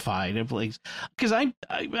terrified of, like, because I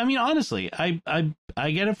mean, honestly, I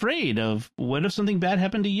get afraid of, what if something bad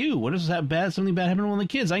happened to you? What if something bad happened to one of the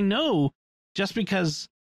kids? I know, just because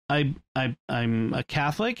I'm a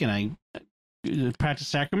Catholic and I practice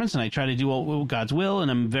sacraments and I try to do God's will, and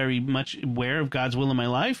I'm very much aware of God's will in my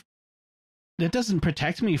life, that doesn't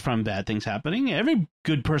protect me from bad things happening. Every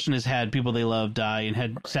good person has had people they love die and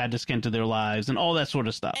had sadness get into their lives and all that sort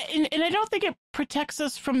of stuff. And I don't think it protects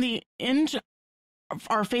us from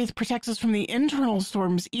our faith protects us from the internal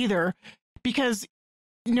storms either, because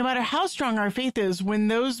no matter how strong our faith is, when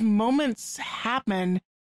those moments happen,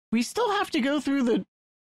 we still have to go through the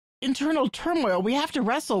internal turmoil. We have to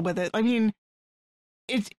wrestle with it. I mean,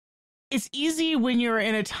 it's easy when you're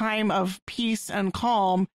in a time of peace and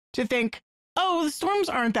calm to think, oh, the storms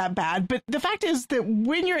aren't that bad. But the fact is that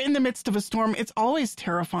when you're in the midst of a storm, it's always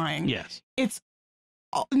terrifying. Yes. It's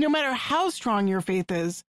no matter how strong your faith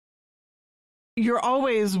is, you're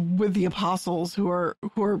always with the apostles who are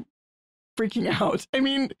freaking out. I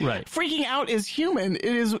mean, right. Freaking out is human.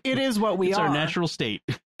 It is what we are. It's our natural state.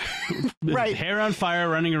 Right. Hair on fire,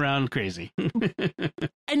 running around crazy.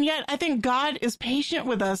 And yet I think God is patient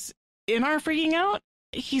with us in our freaking out.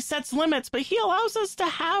 He sets limits, but he allows us to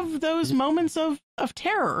have those moments of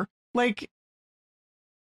terror. Like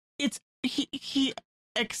he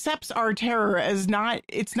accepts our terror as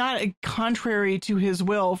it's not a contrary to his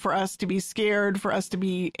will for us to be scared, for us to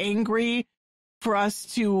be angry, for us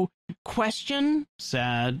to question.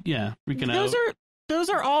 Sad. Yeah. Freaking out. Those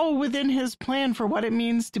are all within his plan for what it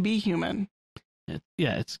means to be human.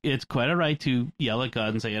 It's quite all right to yell at God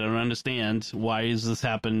and say, I don't understand. Why is this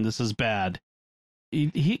happening? This is bad.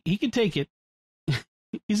 He can take it.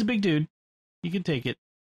 He's a big dude. He can take it.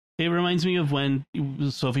 It reminds me of when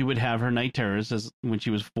Sophie would have her night terrors when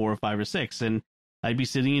she was 4 or 5 or 6. And I'd be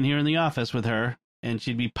sitting in here in the office with her and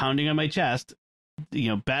she'd be pounding on my chest.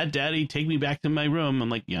 Bad daddy, take me back to my room. I'm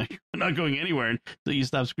like, yeah, you're not going anywhere until you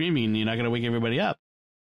stop screaming. You're not going to wake everybody up.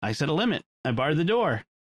 I set a limit. I barred the door.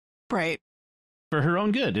 Right. For her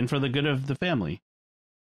own good and for the good of the family.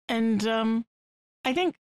 And I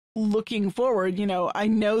think looking forward, I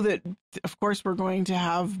know that, of course, we're going to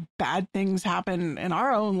have bad things happen in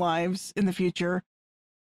our own lives in the future.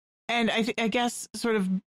 And I guess sort of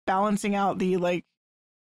balancing out the,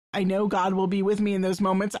 I know God will be with me in those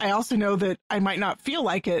moments. I also know that I might not feel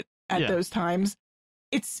like it at those times.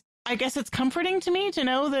 I guess it's comforting to me to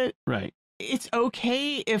know that right. It's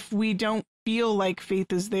okay if we don't feel like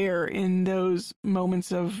faith is there in those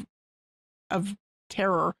moments of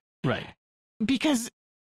terror. Right. Because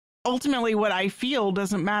ultimately what I feel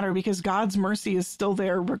doesn't matter because God's mercy is still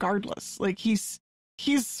there regardless. Like he's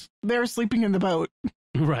there sleeping in the boat.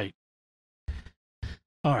 Right.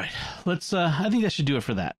 All right. Let's I think that should do it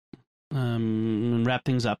for that. And wrap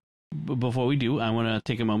things up. Before we do, I want to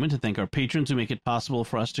take a moment to thank our patrons who make it possible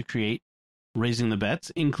for us to create Raising the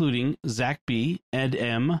Bets, including Zach B, Ed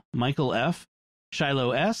M, Michael F,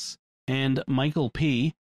 Shiloh S, and Michael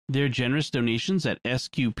P. Their generous donations at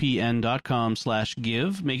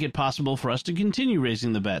sqpn.com/give make it possible for us to continue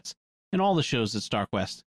raising the bets and all the shows at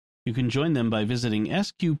StarQuest. You can join them by visiting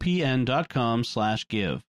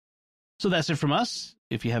sqpn.com/give. So that's it from us.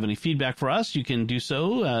 If you have any feedback for us, you can do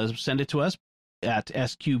so. Send it to us at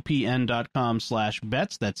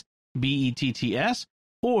sqpn.com/bets. That's BETTS.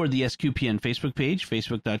 Or the SQPN Facebook page,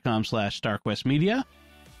 facebook.com/StarQuestMedia.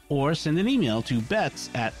 Or send an email to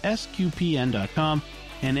bets@sqpn.com.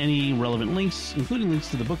 And any relevant links, including links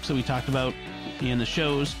to the books that we talked about in the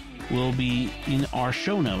shows, will be in our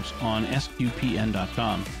show notes on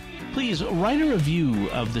sqpn.com. Please write a review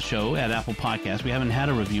of the show at Apple Podcasts. We haven't had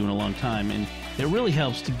a review in a long time, and it really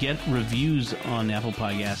helps to get reviews on Apple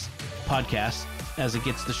Podcasts as it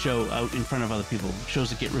gets the show out in front of other people.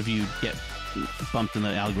 Shows that get reviewed get bumped in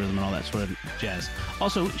the algorithm and all that sort of jazz.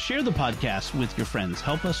 Also, share the podcast with your friends.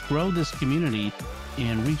 Help us grow this community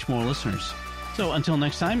and reach more listeners. So until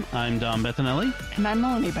next time, I'm Dom Bettinelli. And I'm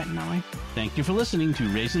Melanie Bettinelli. Thank you for listening to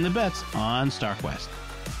Raising the Bets on StarQuest.